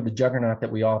Michigan were the juggernaut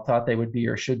that we all thought they would be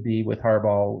or should be with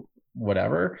Harbaugh,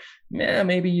 whatever,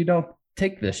 maybe you don't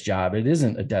take this job. It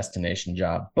isn't a destination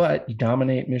job, but you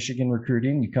dominate Michigan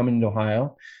recruiting. You come into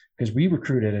Ohio because we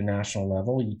recruit at a national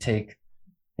level. You take,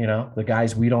 the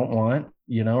guys we don't want,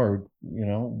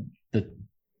 the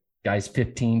guys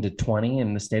 15 to 20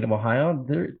 in the state of Ohio,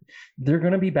 they're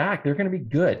going to be back. They're going to be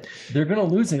good. They're going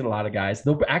to lose a lot of guys.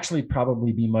 They'll actually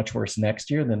probably be much worse next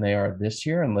year than they are this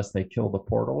year, unless they kill the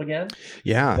portal again.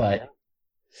 Yeah. But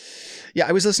yeah,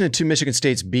 I was listening to Michigan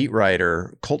State's beat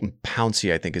writer, Colton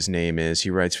Pouncey, I think his name is. He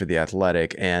writes for The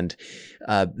Athletic, and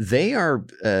they are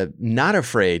not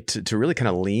afraid to really kind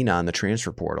of lean on the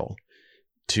transfer portal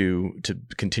to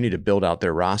continue to build out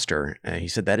their roster. He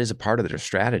said that is a part of their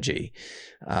strategy.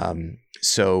 And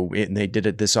they did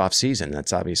it this offseason.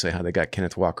 That's obviously how they got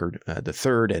Kenneth Walker the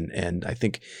third. And I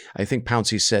think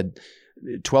Pouncey said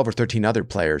 12 or 13 other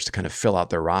players to kind of fill out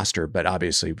their roster. But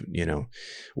obviously,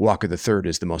 Walker the third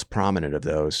is the most prominent of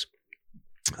those.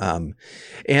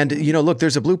 Look,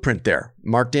 there's a blueprint there.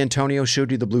 Mark D'Antonio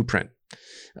showed you the blueprint.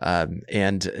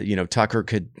 Tucker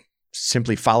could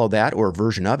simply follow that or a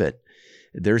version of it.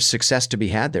 There's success to be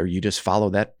had there. You just follow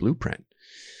that blueprint.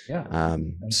 Yeah.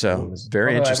 So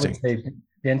very interesting. I would say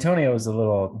D'Antonio was a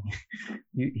little,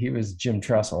 he was Jim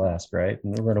Tressel-esque, right?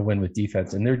 And they're going to win with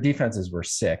defense, and their defenses were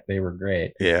sick. They were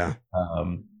great. Yeah.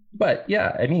 But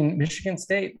yeah, I mean, Michigan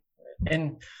State,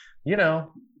 and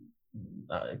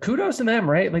kudos to them,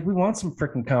 right? Like, we want some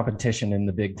freaking competition in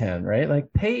the Big Ten, right? Like,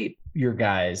 pay your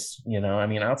guys,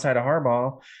 outside of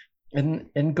Harbaugh,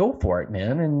 and go for it,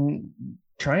 man. And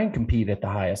try and compete at the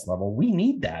highest level. We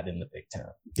need that in the Big Ten.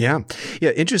 Yeah.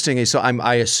 Interesting. So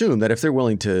I assume that if they're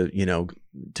willing to,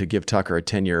 to give Tucker a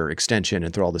 10-year extension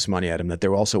and throw all this money at him, that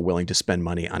they're also willing to spend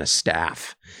money on a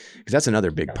staff, because that's another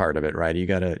big part of it, right? You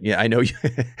gotta, I know,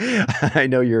 I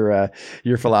know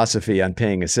your philosophy on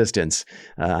paying assistants,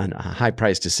 on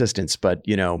high-priced assistants, but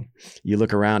you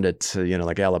look around at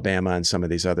like Alabama and some of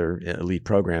these other elite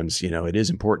programs. It is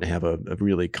important to have a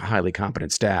really highly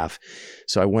competent staff.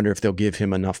 So I wonder if they'll give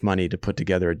him enough money to put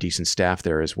together a decent staff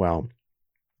there as well.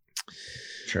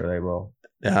 Sure, they will.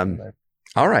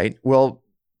 All right. Well,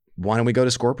 why don't we go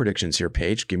to score predictions here,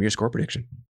 Paige? Give me your score prediction.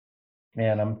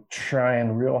 Man, I'm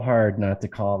trying real hard not to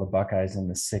call the Buckeyes in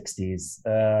the 60s.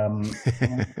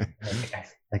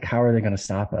 Like, how are they going to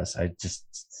stop us?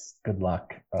 Good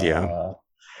luck. Yeah.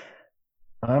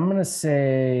 I'm going to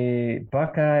say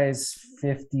Buckeyes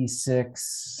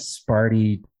 56,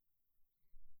 Sparty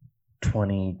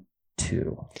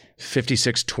 22.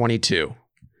 56-22.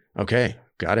 Okay.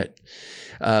 Got it.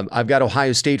 I've got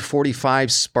Ohio State 45,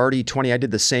 Sparty 20. I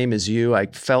did the same as you. I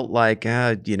felt like,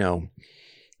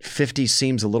 50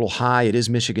 seems a little high. It is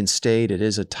Michigan State. It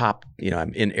is a top,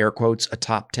 I'm in air quotes, a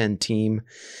top 10 team.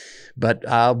 But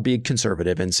I'll be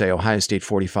conservative and say Ohio State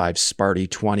 45, Sparty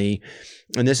 20.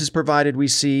 And this is provided we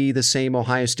see the same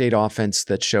Ohio State offense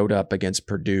that showed up against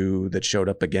Purdue, that showed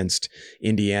up against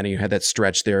Indiana. You had that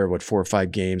stretch there, 4 or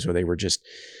 5 games where they were just,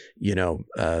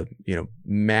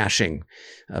 mashing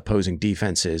opposing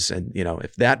defenses. And,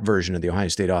 if that version of the Ohio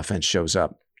State offense shows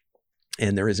up,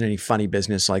 and there isn't any funny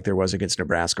business like there was against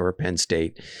Nebraska or Penn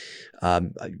State, I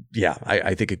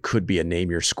think it could be a name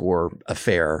your score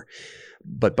affair.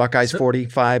 But Buckeyes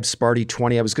 45, Sparty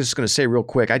 20. I was just going to say real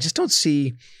quick, I just don't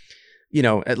see,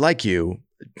 like you,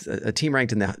 a team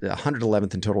ranked in the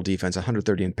 111th in total defense,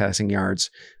 130 in passing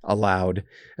yards allowed,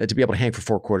 to be able to hang for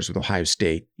 4 quarters with Ohio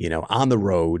State, on the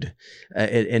road,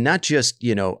 and not just,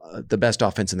 the best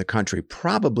offense in the country,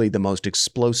 probably the most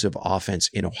explosive offense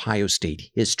in Ohio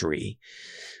State history.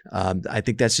 I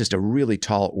think that's just a really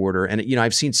tall order. And,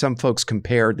 I've seen some folks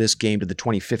compare this game to the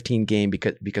 2015 game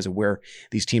because of where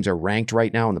these teams are ranked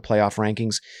right now in the playoff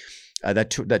rankings.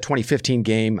 That 2015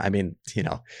 game, I mean,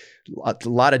 a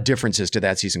lot of differences to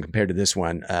that season compared to this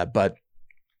one. But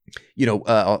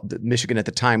Michigan at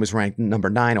the time was ranked number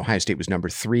 9. Ohio State was number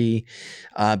 3.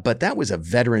 But that was a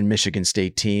veteran Michigan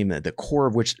State team, the core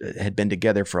of which had been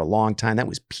together for a long time. That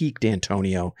was peak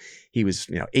D'Antonio. He was,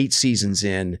 8 seasons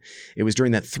in. It was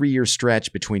during that 3-year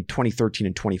stretch between 2013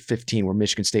 and 2015 where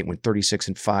Michigan State went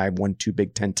 36-5, won 2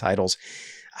 Big Ten titles.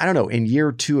 I don't know, in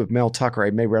year 2 of Mel Tucker, I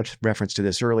made reference to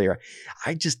this earlier.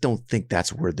 I just don't think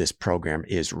that's where this program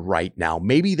is right now.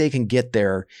 Maybe they can get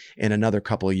there in another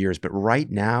couple of years, but right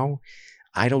now,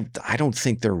 I don't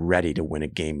think they're ready to win a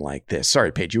game like this.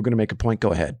 Sorry, Paige, you were going to make a point.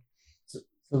 Go ahead.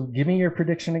 So give me your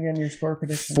prediction again, your score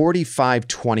prediction.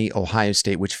 45-20 Ohio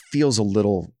State, which feels a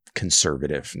little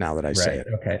conservative now that I say it.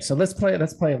 Okay. So let's play a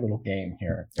little game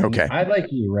here. And Okay. I like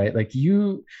you, right? Like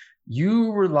you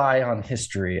rely on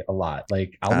history a lot.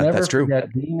 Like I'll never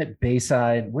forget being at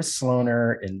Bayside with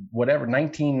Sloaner in whatever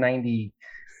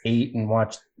 1998 and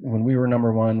watched when we were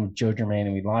number 1 with Joe Germain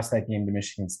and we lost that game to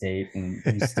Michigan State and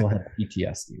we still have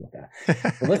PTSD with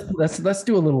that. So let's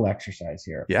do a little exercise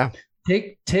here. Yeah.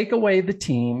 Take away the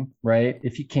team, right?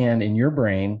 If you can in your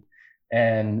brain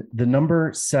and the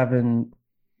number 7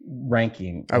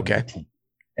 ranking. Okay. Team.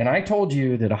 And I told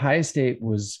you that Ohio State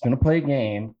was going to play a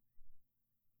game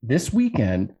this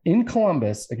weekend in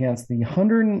Columbus against the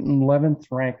 111th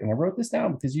ranked. And I wrote this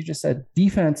down because you just said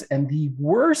defense and the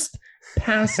worst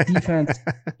pass defense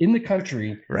in the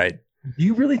country. Right. Do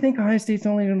you really think Ohio State's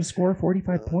only going to score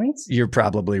 45 points? You're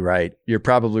probably right.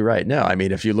 No, I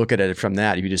mean, if you look at it from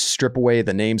that, you just strip away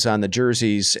the names on the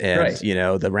jerseys and,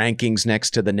 the rankings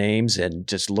next to the names and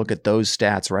just look at those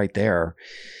stats right there.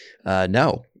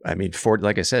 No, I mean,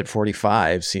 like I said,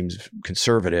 45 seems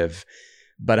conservative,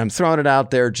 but I'm throwing it out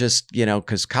there just,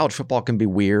 because college football can be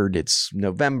weird. It's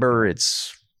November.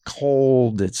 It's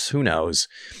cold. It's who knows.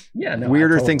 Yeah. No,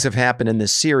 weirder things have happened in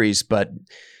this series, but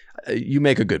you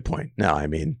make a good point. No, I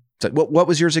mean, so what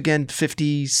was yours again?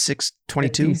 56-22?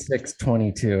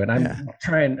 56-22. And I'm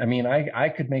trying, I mean, I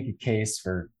could make a case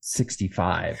for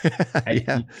 65.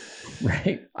 Yeah.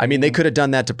 Right. I mean, they could have done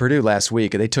that to Purdue last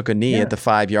week. They took a knee at the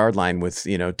 5-yard line with,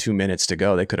 2 minutes to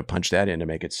go. They could have punched that in to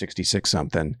make it 66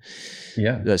 something.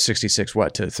 Yeah. 66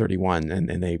 to 31.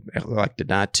 And they elected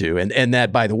not to. And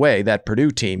that, by the way, that Purdue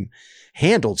team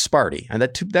handled Sparty. And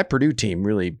that Purdue team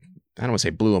really, I don't want to say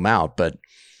blew them out, but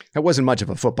that wasn't much of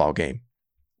a football game.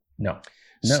 No.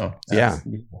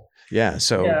 Yeah.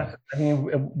 So, I mean,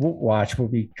 we'll watch. We'll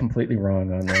be completely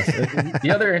wrong on this.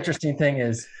 The other interesting thing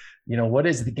is, what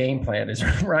is the game plan? Is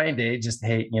Ryan Day just,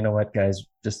 hey, you know what, guys,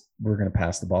 we're going to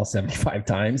pass the ball 75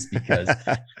 times because,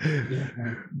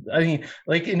 I mean,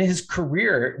 like in his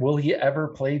career, will he ever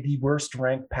play the worst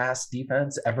ranked pass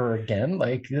defense ever again?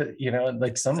 Like,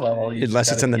 like some level.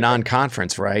 Unless it's in the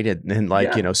non-conference, right?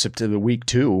 And September week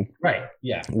 2. Right.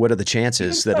 Yeah. What are the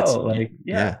chances that it's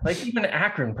like even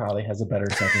Akron probably has a better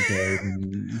secondary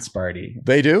than Sparty.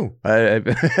 They do. I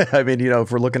mean,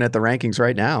 if we're looking at the rankings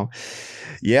right now.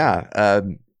 Yeah.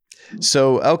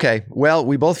 So, okay. Well,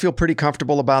 we both feel pretty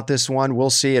comfortable about this one. We'll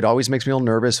see. It always makes me a little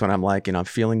nervous when I'm like, I'm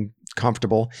feeling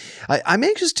comfortable. I'm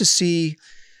anxious to see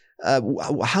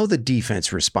how the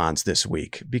defense responds this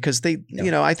week because they,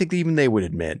 I think even they would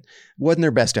admit wasn't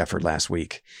their best effort last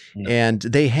week. No. And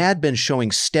they had been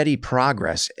showing steady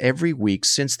progress every week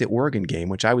since the Oregon game,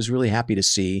 which I was really happy to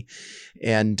see.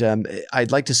 And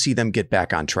I'd like to see them get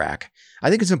back on track. I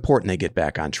think it's important they get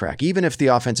back on track, even if the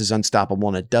offense is unstoppable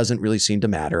and it doesn't really seem to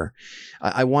matter.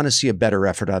 I want to see a better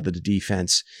effort out of the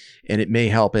defense, and it may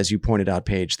help, as you pointed out,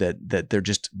 Paige, that they're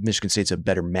just Michigan State's a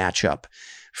better matchup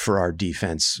for our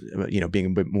defense. Being a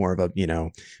bit more of a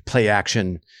play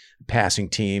action passing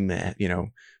team that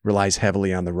relies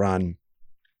heavily on the run.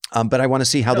 But I want to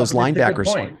see how those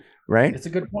linebackers. Right. It's a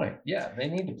good point. Yeah, they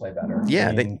need to play better.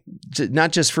 Yeah,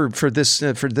 not just for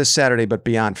this Saturday, but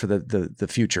beyond for the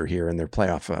future here in their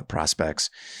playoff prospects.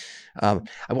 I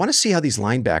want to see how these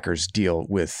linebackers deal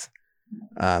with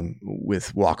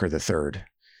Walker III.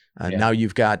 Now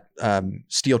you've got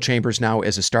Steel Chambers now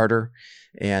as a starter,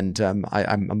 and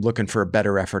I'm looking for a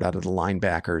better effort out of the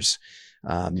linebackers.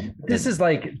 This is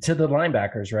like to the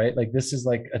linebackers, right? Like this is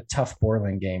like a tough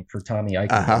Borland game for Tommy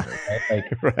Eichenberger, right?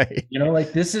 Like, right.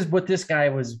 Like this is what this guy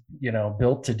was,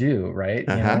 built to do, right?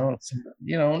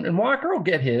 And Walker will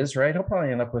get his, right? He'll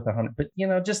probably end up with 100,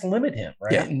 but just limit him,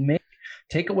 right? Yeah. And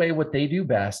take away what they do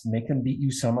best, make them beat you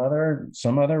some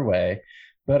other way.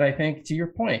 But I think to your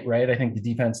point, right? I think the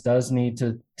defense does need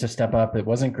to step up. It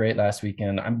wasn't great last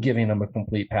weekend. I'm giving them a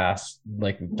complete pass,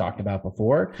 like we've talked about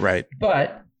before. Right.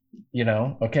 But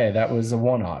okay, that was a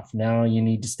one-off. Now you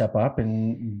need to step up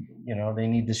and, they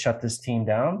need to shut this team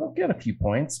down. They'll get a few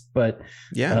points, but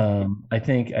I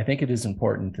think it is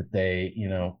important that they,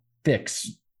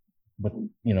 fix what,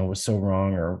 was so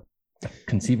wrong or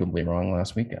conceivably wrong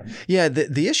last weekend. Yeah.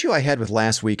 The issue I had with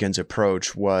last weekend's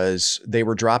approach was they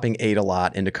were dropping 8 a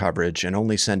lot into coverage and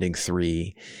only sending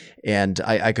 3. And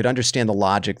I could understand the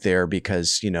logic there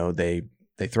because,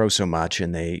 they throw so much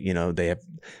and they have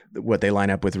what they line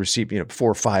up with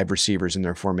 4 or 5 receivers in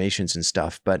their formations and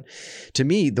stuff. But to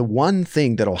me, the one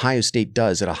thing that Ohio State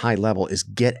does at a high level is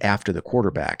get after the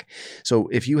quarterback. So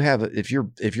if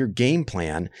your game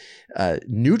plan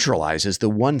neutralizes the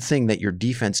one thing that your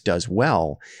defense does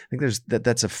well, I think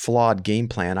that's a flawed game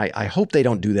plan. I hope they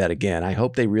don't do that again. I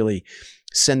hope they really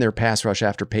send their pass rush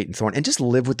after Peyton Thorne and just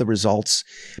live with the results,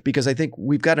 because I think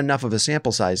we've got enough of a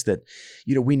sample size that,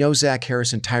 we know Zach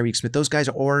Harrison, Tyreek Smith, those guys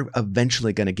are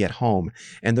eventually going to get home,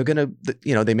 and they're going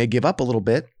to, they may give up a little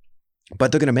bit,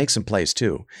 but they're going to make some plays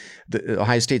too.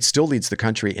 Ohio State still leads the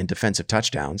country in defensive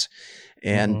touchdowns,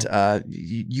 and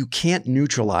you can't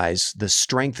neutralize the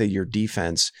strength of your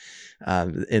defense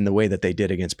in the way that they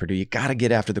did against Purdue. You got to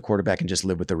get after the quarterback and just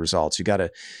live with the results. You got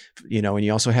to, and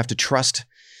you also have to trust.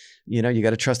 You got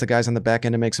to trust the guys on the back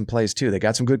end to make some plays too. They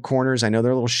got some good corners. I know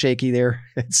they're a little shaky there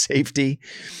at safety,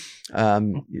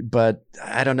 but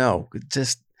I don't know.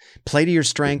 Just play to your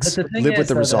strengths. Live with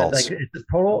the results.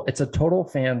 It's a total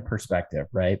fan perspective,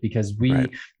 right? Because we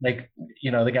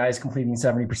the guy's completing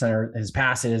 70% of his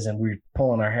passes, and we're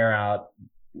pulling our hair out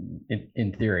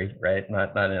in theory, right?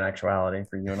 Not in actuality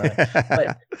for you and I,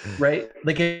 but, right?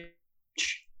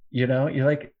 You're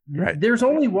like, there's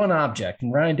only one object.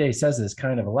 And Ryan Day says this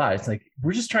kind of a lot. It's like,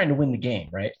 we're just trying to win the game,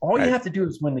 right? All you have to do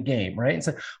is win the game, right? It's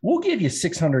like, we'll give you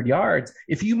 600 yards.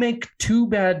 If you make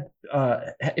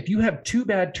if you have two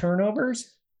bad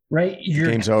turnovers, right?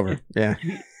 Game's over. Yeah.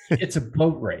 It's a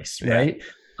boat race, right?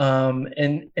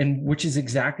 And which is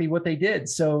exactly what they did.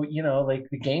 So,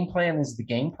 the game plan is the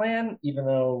game plan, even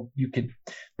though you could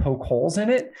poke holes in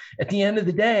it. At the end of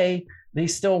the day, they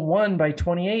still won by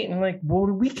 28. And what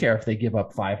do we care if they give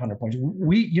up 500 points?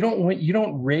 You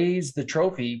don't raise the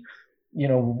trophy.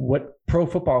 What Pro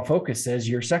Football Focus says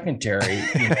your secondary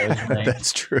is ranked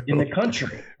that's true in the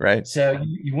country. Right. So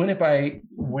you win it by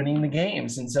winning the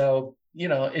games. And so,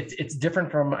 it's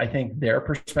different from, I think, their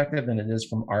perspective than it is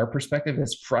from our perspective.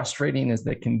 As frustrating as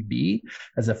that can be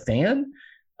as a fan,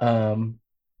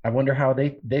 I wonder how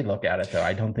they look at it, though.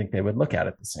 I don't think they would look at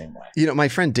it the same way. My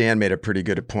friend Dan made a pretty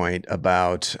good point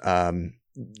about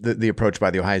the approach by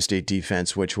the Ohio State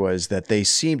defense, which was that they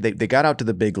got out to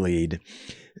the big lead.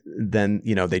 Then,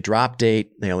 they dropped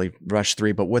 8, they only rushed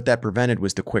 3, but what that prevented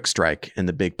was the quick strike and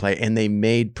the big play. And they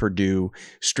made Purdue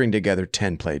string together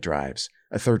 10 play drives,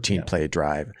 a 13 play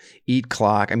drive, eat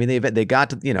clock. I mean, they got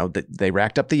to, they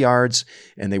racked up the yards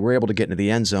and they were able to get into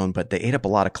the end zone, but they ate up a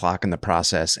lot of clock in the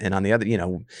process. And on the other,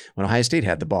 when Ohio State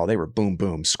had the ball, they were boom,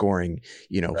 boom, scoring,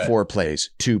 4 plays,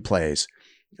 2 plays,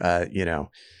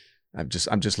 I'm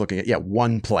just looking at,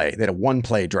 one play. They had a 1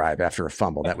 play drive after a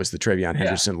fumble. That was the Travion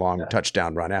Henderson long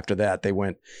touchdown run. After that,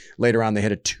 later on, they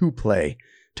had a 2 play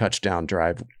touchdown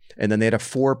drive. And then they had a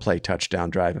 4 play touchdown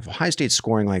drive. If Ohio State's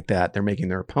scoring like that, they're making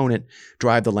their opponent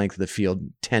drive the length of the field,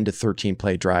 10 to 13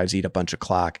 play drives, eat a bunch of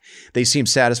clock. They seem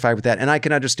satisfied with that. And I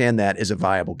can understand that as a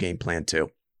viable game plan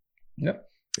too. Yep.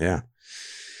 Yeah.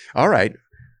 All right.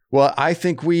 Well, I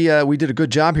think we did a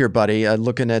good job here, buddy,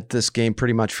 looking at this game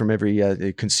pretty much from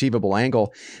every conceivable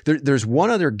angle. There's one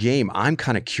other game I'm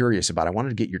kind of curious about. I wanted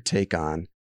to get your take on.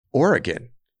 Oregon.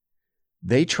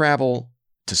 They travel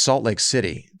to Salt Lake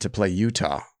City to play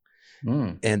Utah,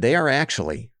 and they are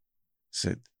actually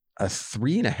a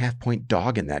 3.5 point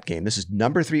dog in that game. This is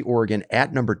number 3 Oregon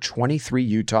at number 23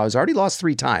 Utah. Has already lost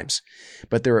 3 times,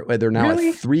 but they're now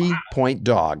a 3-point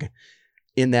dog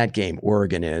in that game.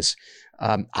 Oregon is.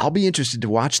 I'll be interested to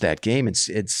watch that game.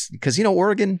 It's because,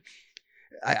 Oregon,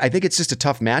 I think it's just a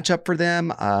tough matchup for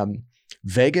them.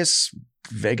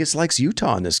 Vegas likes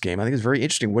Utah in this game. I think it's very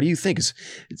interesting. What do you think?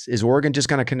 Is Oregon just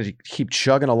going to kind of keep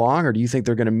chugging along, or do you think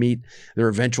they're going to meet their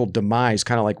eventual demise,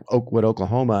 kind of like what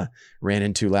Oklahoma ran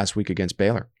into last week against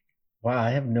Baylor? Wow.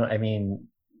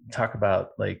 Talk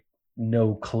about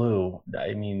no clue.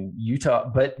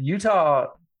 Utah,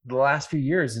 the last few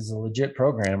years is a legit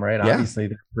program, right? Yeah. Obviously,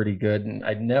 they're pretty good. And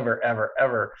I'd never, ever,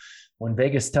 ever, when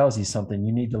Vegas tells you something,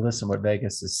 you need to listen to what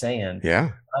Vegas is saying.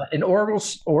 Yeah. And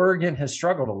Oregon has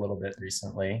struggled a little bit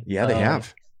recently. Yeah, they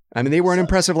have. They weren't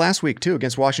impressive last week, too,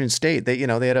 against Washington State. They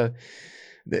had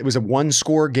it was a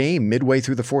 1-score game midway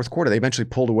through the fourth quarter. They eventually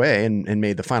pulled away and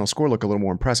made the final score look a little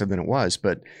more impressive than it was.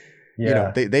 But,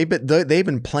 they've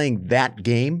been playing that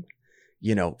game,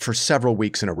 for several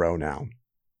weeks in a row now.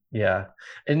 Yeah.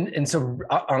 And so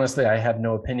honestly, I have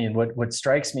no opinion. What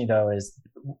strikes me though is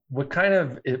what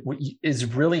is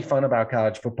really fun about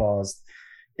college football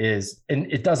is,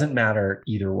 and it doesn't matter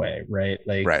either way, right?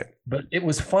 Right. But it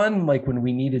was fun, when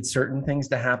we needed certain things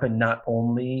to happen, not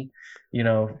only,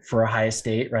 for Ohio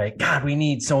State, right? God, we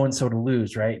need so-and-so to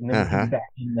lose, right? And then we come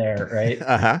back in there, right?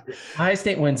 Ohio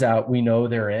State wins out. We know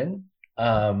they're in.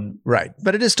 Right.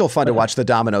 But it is still fun to watch the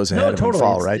dominoes ahead of them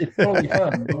fall, right? It's totally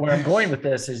fun. But where I'm going with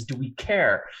this is, do we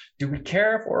care? Do we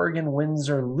care if Oregon wins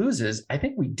or loses? I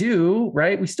think we do,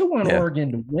 right? We still want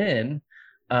Oregon to win.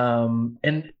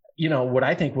 And, what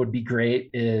I think would be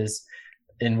great is,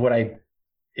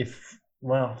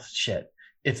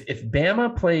 if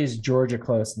Bama plays Georgia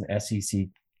close in the SEC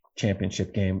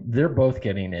championship game, they're both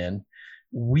getting in.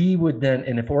 We would then,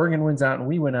 and if Oregon wins out and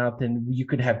we went out, then you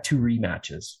could have 2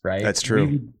 rematches, right? That's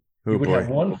true. You would have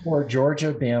 1-4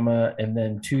 Georgia, Bama, and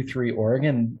then 2-3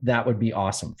 Oregon. That would be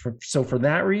awesome. So for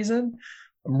that reason,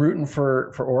 I'm rooting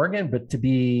for Oregon, but to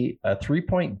be a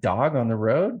 3-point dog on the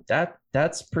road,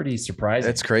 that's pretty surprising.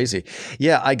 That's crazy.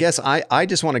 Yeah, I guess I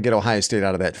just want to get Ohio State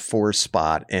out of that 4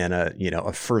 spot and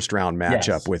a first round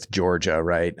matchup with Georgia,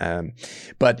 right?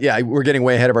 But yeah, we're getting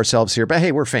way ahead of ourselves here. But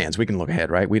hey, we're fans. We can look ahead,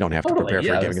 right? We don't have to prepare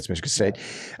for a game against Michigan State.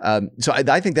 So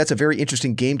I think that's a very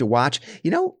interesting game to watch.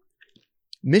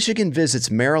 Michigan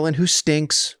visits Maryland, who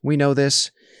stinks. We know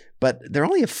this. But they're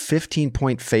only a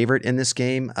 15-point favorite in this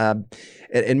game.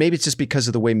 And maybe it's just because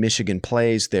of the way Michigan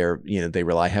plays. They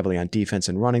rely heavily on defense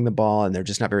and running the ball, and they're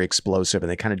just not very explosive, and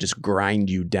they kind of just grind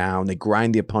you down. They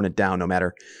grind the opponent down no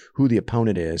matter who the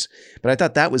opponent is. But I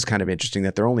thought that was kind of interesting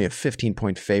that they're only a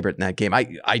 15-point favorite in that game.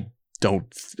 I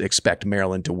don't expect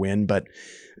Maryland to win, but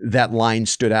that line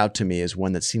stood out to me as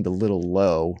one that seemed a little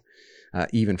low,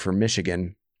 even for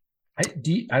Michigan.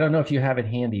 I don't know if you have it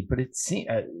handy, but it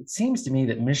seems to me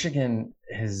that Michigan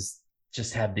has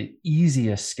just had the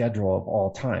easiest schedule of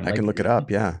all time. I can look it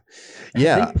up. Yeah.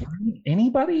 Have they played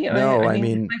anybody? No, I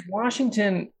mean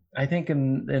Washington, I think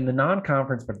in the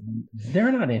non-conference, but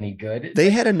they're not any good. They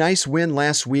had a nice win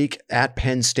last week at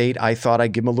Penn State. I thought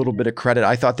I'd give them a little bit of credit.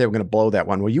 I thought they were going to blow that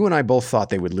one. Well, you and I both thought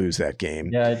they would lose that game.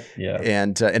 Yeah.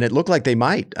 And it looked like they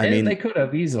might. I mean, they could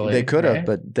have easily. They could have,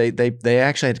 but they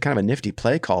actually had kind of a nifty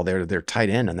play call there. Their tight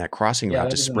end on that crossing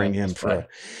route to spring him for.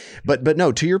 But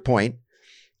no, to your point,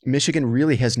 Michigan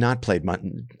really has not played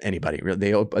anybody.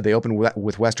 They opened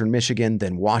with Western Michigan,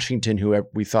 then Washington, who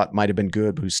we thought might have been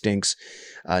good, who stinks.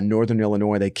 Northern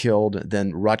Illinois, they killed.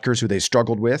 Then Rutgers, who they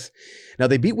struggled with. Now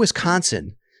they beat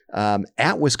Wisconsin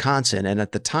at Wisconsin, and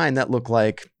at the time that looked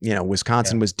like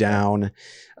Wisconsin was down.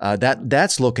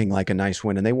 That's looking like a nice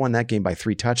win, and they won that game by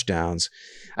 3 touchdowns.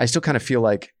 I still kind of feel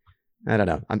like. I don't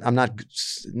know. I'm not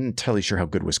entirely sure how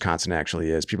good Wisconsin actually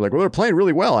is. People are like, well, they're playing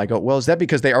really well. I go, well, is that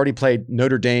because they already played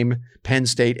Notre Dame, Penn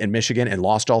State, and Michigan and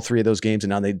lost all 3 of those games, and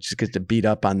now they just get to beat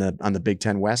up on the Big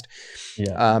Ten West?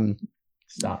 Yeah.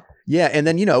 Stop. Yeah, and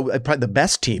then probably the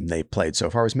best team they played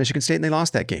so far was Michigan State, and they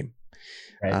lost that game.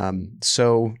 Right.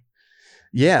 So.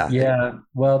 Yeah. Yeah.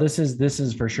 Well, this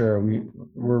is for sure.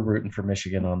 We're rooting for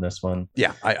Michigan on this one.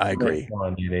 Yeah, I agree. Come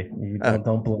on, baby.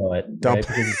 Don't blow it. Don't right?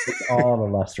 Because it's all the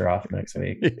luster off next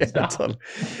week. Yeah, totally.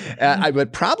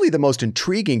 But probably the most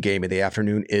intriguing game of the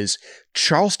afternoon is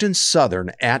Charleston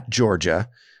Southern at Georgia.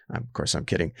 Of course, I'm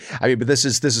kidding. I mean, but this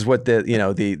is what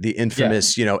the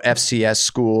infamous FCS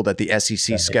school that the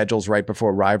SEC schedules right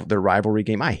before their rivalry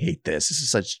game. I hate this. This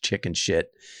is such chicken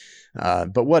shit.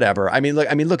 But whatever. I mean,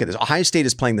 look at this. Ohio State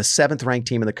is playing the 7th ranked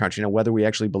team in the country. Now, whether we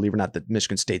actually believe or not that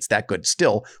Michigan State's that good,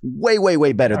 still way, way,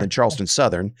 way better than Charleston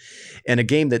Southern, and a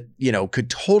game that, could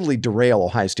totally derail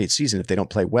Ohio State's season if they don't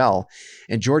play well.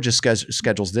 And Georgia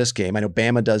schedules this game. I know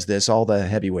Bama does this. All the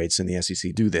heavyweights in the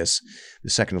SEC do this the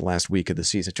second to last week of the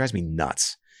season. It drives me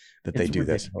nuts that they do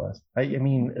ridiculous. This. I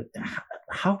mean,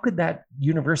 how could that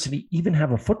university even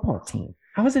have a football team?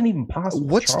 How is it even possible?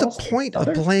 What's the point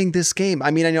of playing this game?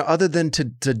 I mean, I know other than to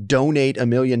donate $1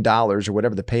 million or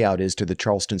whatever the payout is to the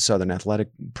Charleston Southern Athletic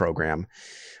Program.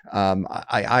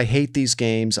 I hate these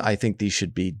games. I think these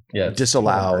should be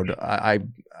disallowed. I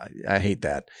hate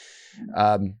that.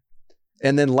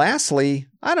 And then lastly,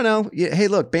 I don't know. Hey,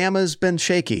 look, Bama's been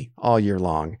shaky all year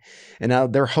long. And now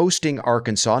they're hosting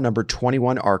Arkansas, number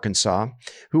 21 Arkansas,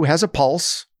 who has a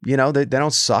pulse. They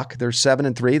don't suck. They're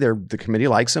 7-3. The committee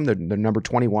likes them. They're number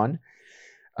 21.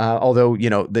 Although,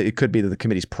 it could be that the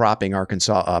committee's propping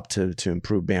Arkansas up to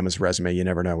improve Bama's resume. You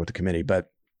never know with the committee.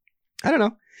 But I don't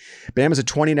know. Bama's a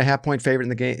 20.5-point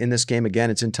favorite in this game.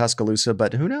 Again, it's in Tuscaloosa,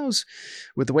 but who knows?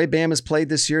 With the way Bama's played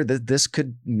this year, this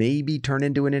could maybe turn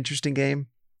into an interesting game.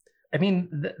 I mean,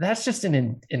 that's just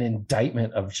an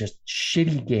indictment of just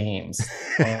shitty games.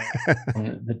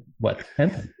 The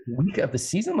 10th week of the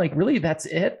season? Like, really, that's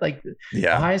it? Like,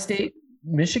 Ohio State,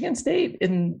 Michigan State,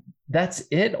 and that's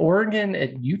it? Oregon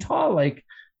at Utah? Like,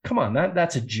 come on,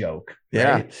 that's a joke.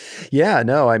 Right? Yeah.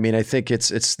 No, I mean, I think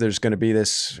there's going to be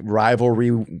this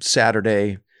rivalry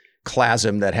Saturday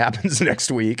clasm that happens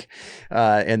next week.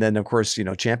 And then of course,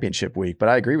 championship week, but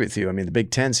I agree with you. I mean, the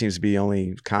Big Ten seems to be the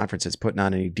only conference that's putting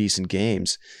on any decent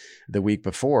games the week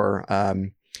before.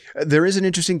 There is an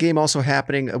interesting game also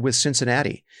happening with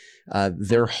Cincinnati.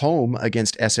 They're home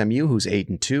against SMU, who's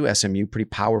 8-2. SMU, pretty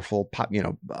powerful,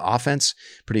 offense,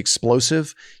 pretty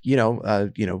explosive,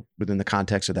 within the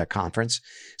context of that conference.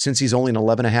 Since he's only an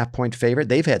 11.5-point favorite,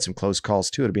 they've had some close calls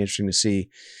too. It'll be interesting to see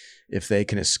if they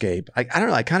can escape. I don't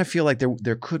know. I kind of feel like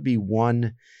there could be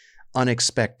one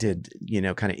unexpected,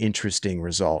 kind of interesting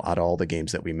result out of all the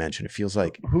games that we mentioned. It feels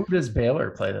like. Who does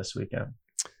Baylor play this weekend?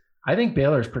 I think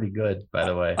Baylor's pretty good, by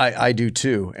the way. I do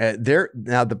too.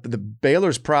 Now the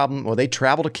Baylor's problem. Well, they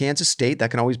travel to Kansas State. That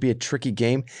can always be a tricky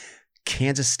game.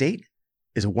 Kansas State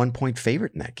is a 1-point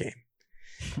favorite in that game.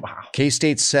 Wow.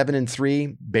 K-State's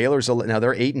 7-3. Baylor's now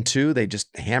they're 8-2. They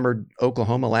just hammered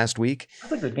Oklahoma last week.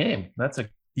 That's a good game. That's a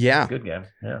good game.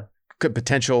 Yeah. Good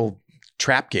potential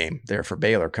trap game there for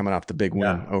Baylor coming off the big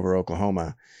win over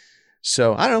Oklahoma.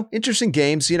 So I don't know, interesting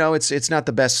games. It's not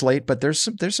the best slate, but there's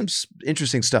some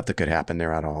interesting stuff that could happen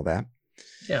there out of all that.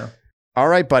 Yeah. All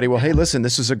right, buddy. Well, hey, listen,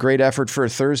 this is a great effort for a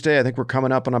Thursday. I think we're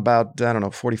coming up on about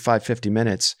 45, 50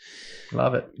 minutes.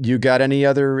 Love it. You got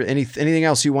anything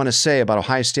else you want to say about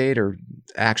Ohio State or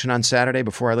action on Saturday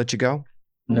before I let you go?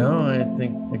 No, I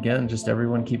think, again, just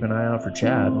everyone keep an eye out for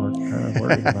Chad. We're kind of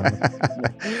worried about it.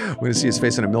 We're going to see his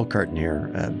face in a milk carton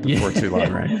here before too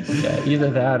long, right? Yeah,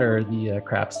 either that or the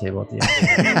craps table at the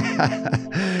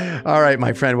end. All right,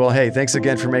 my friend. Well, hey, thanks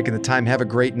again for making the time. Have a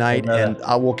great night, and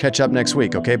we'll catch up next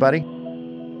week. Okay, buddy?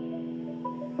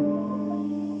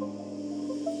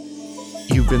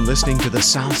 You've been listening to the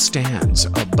South Stands,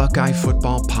 a Buckeye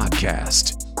football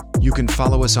podcast. You can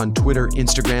follow us on Twitter,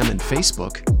 Instagram, and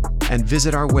Facebook, and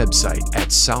visit our website at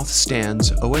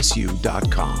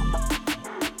southstandsosu.com.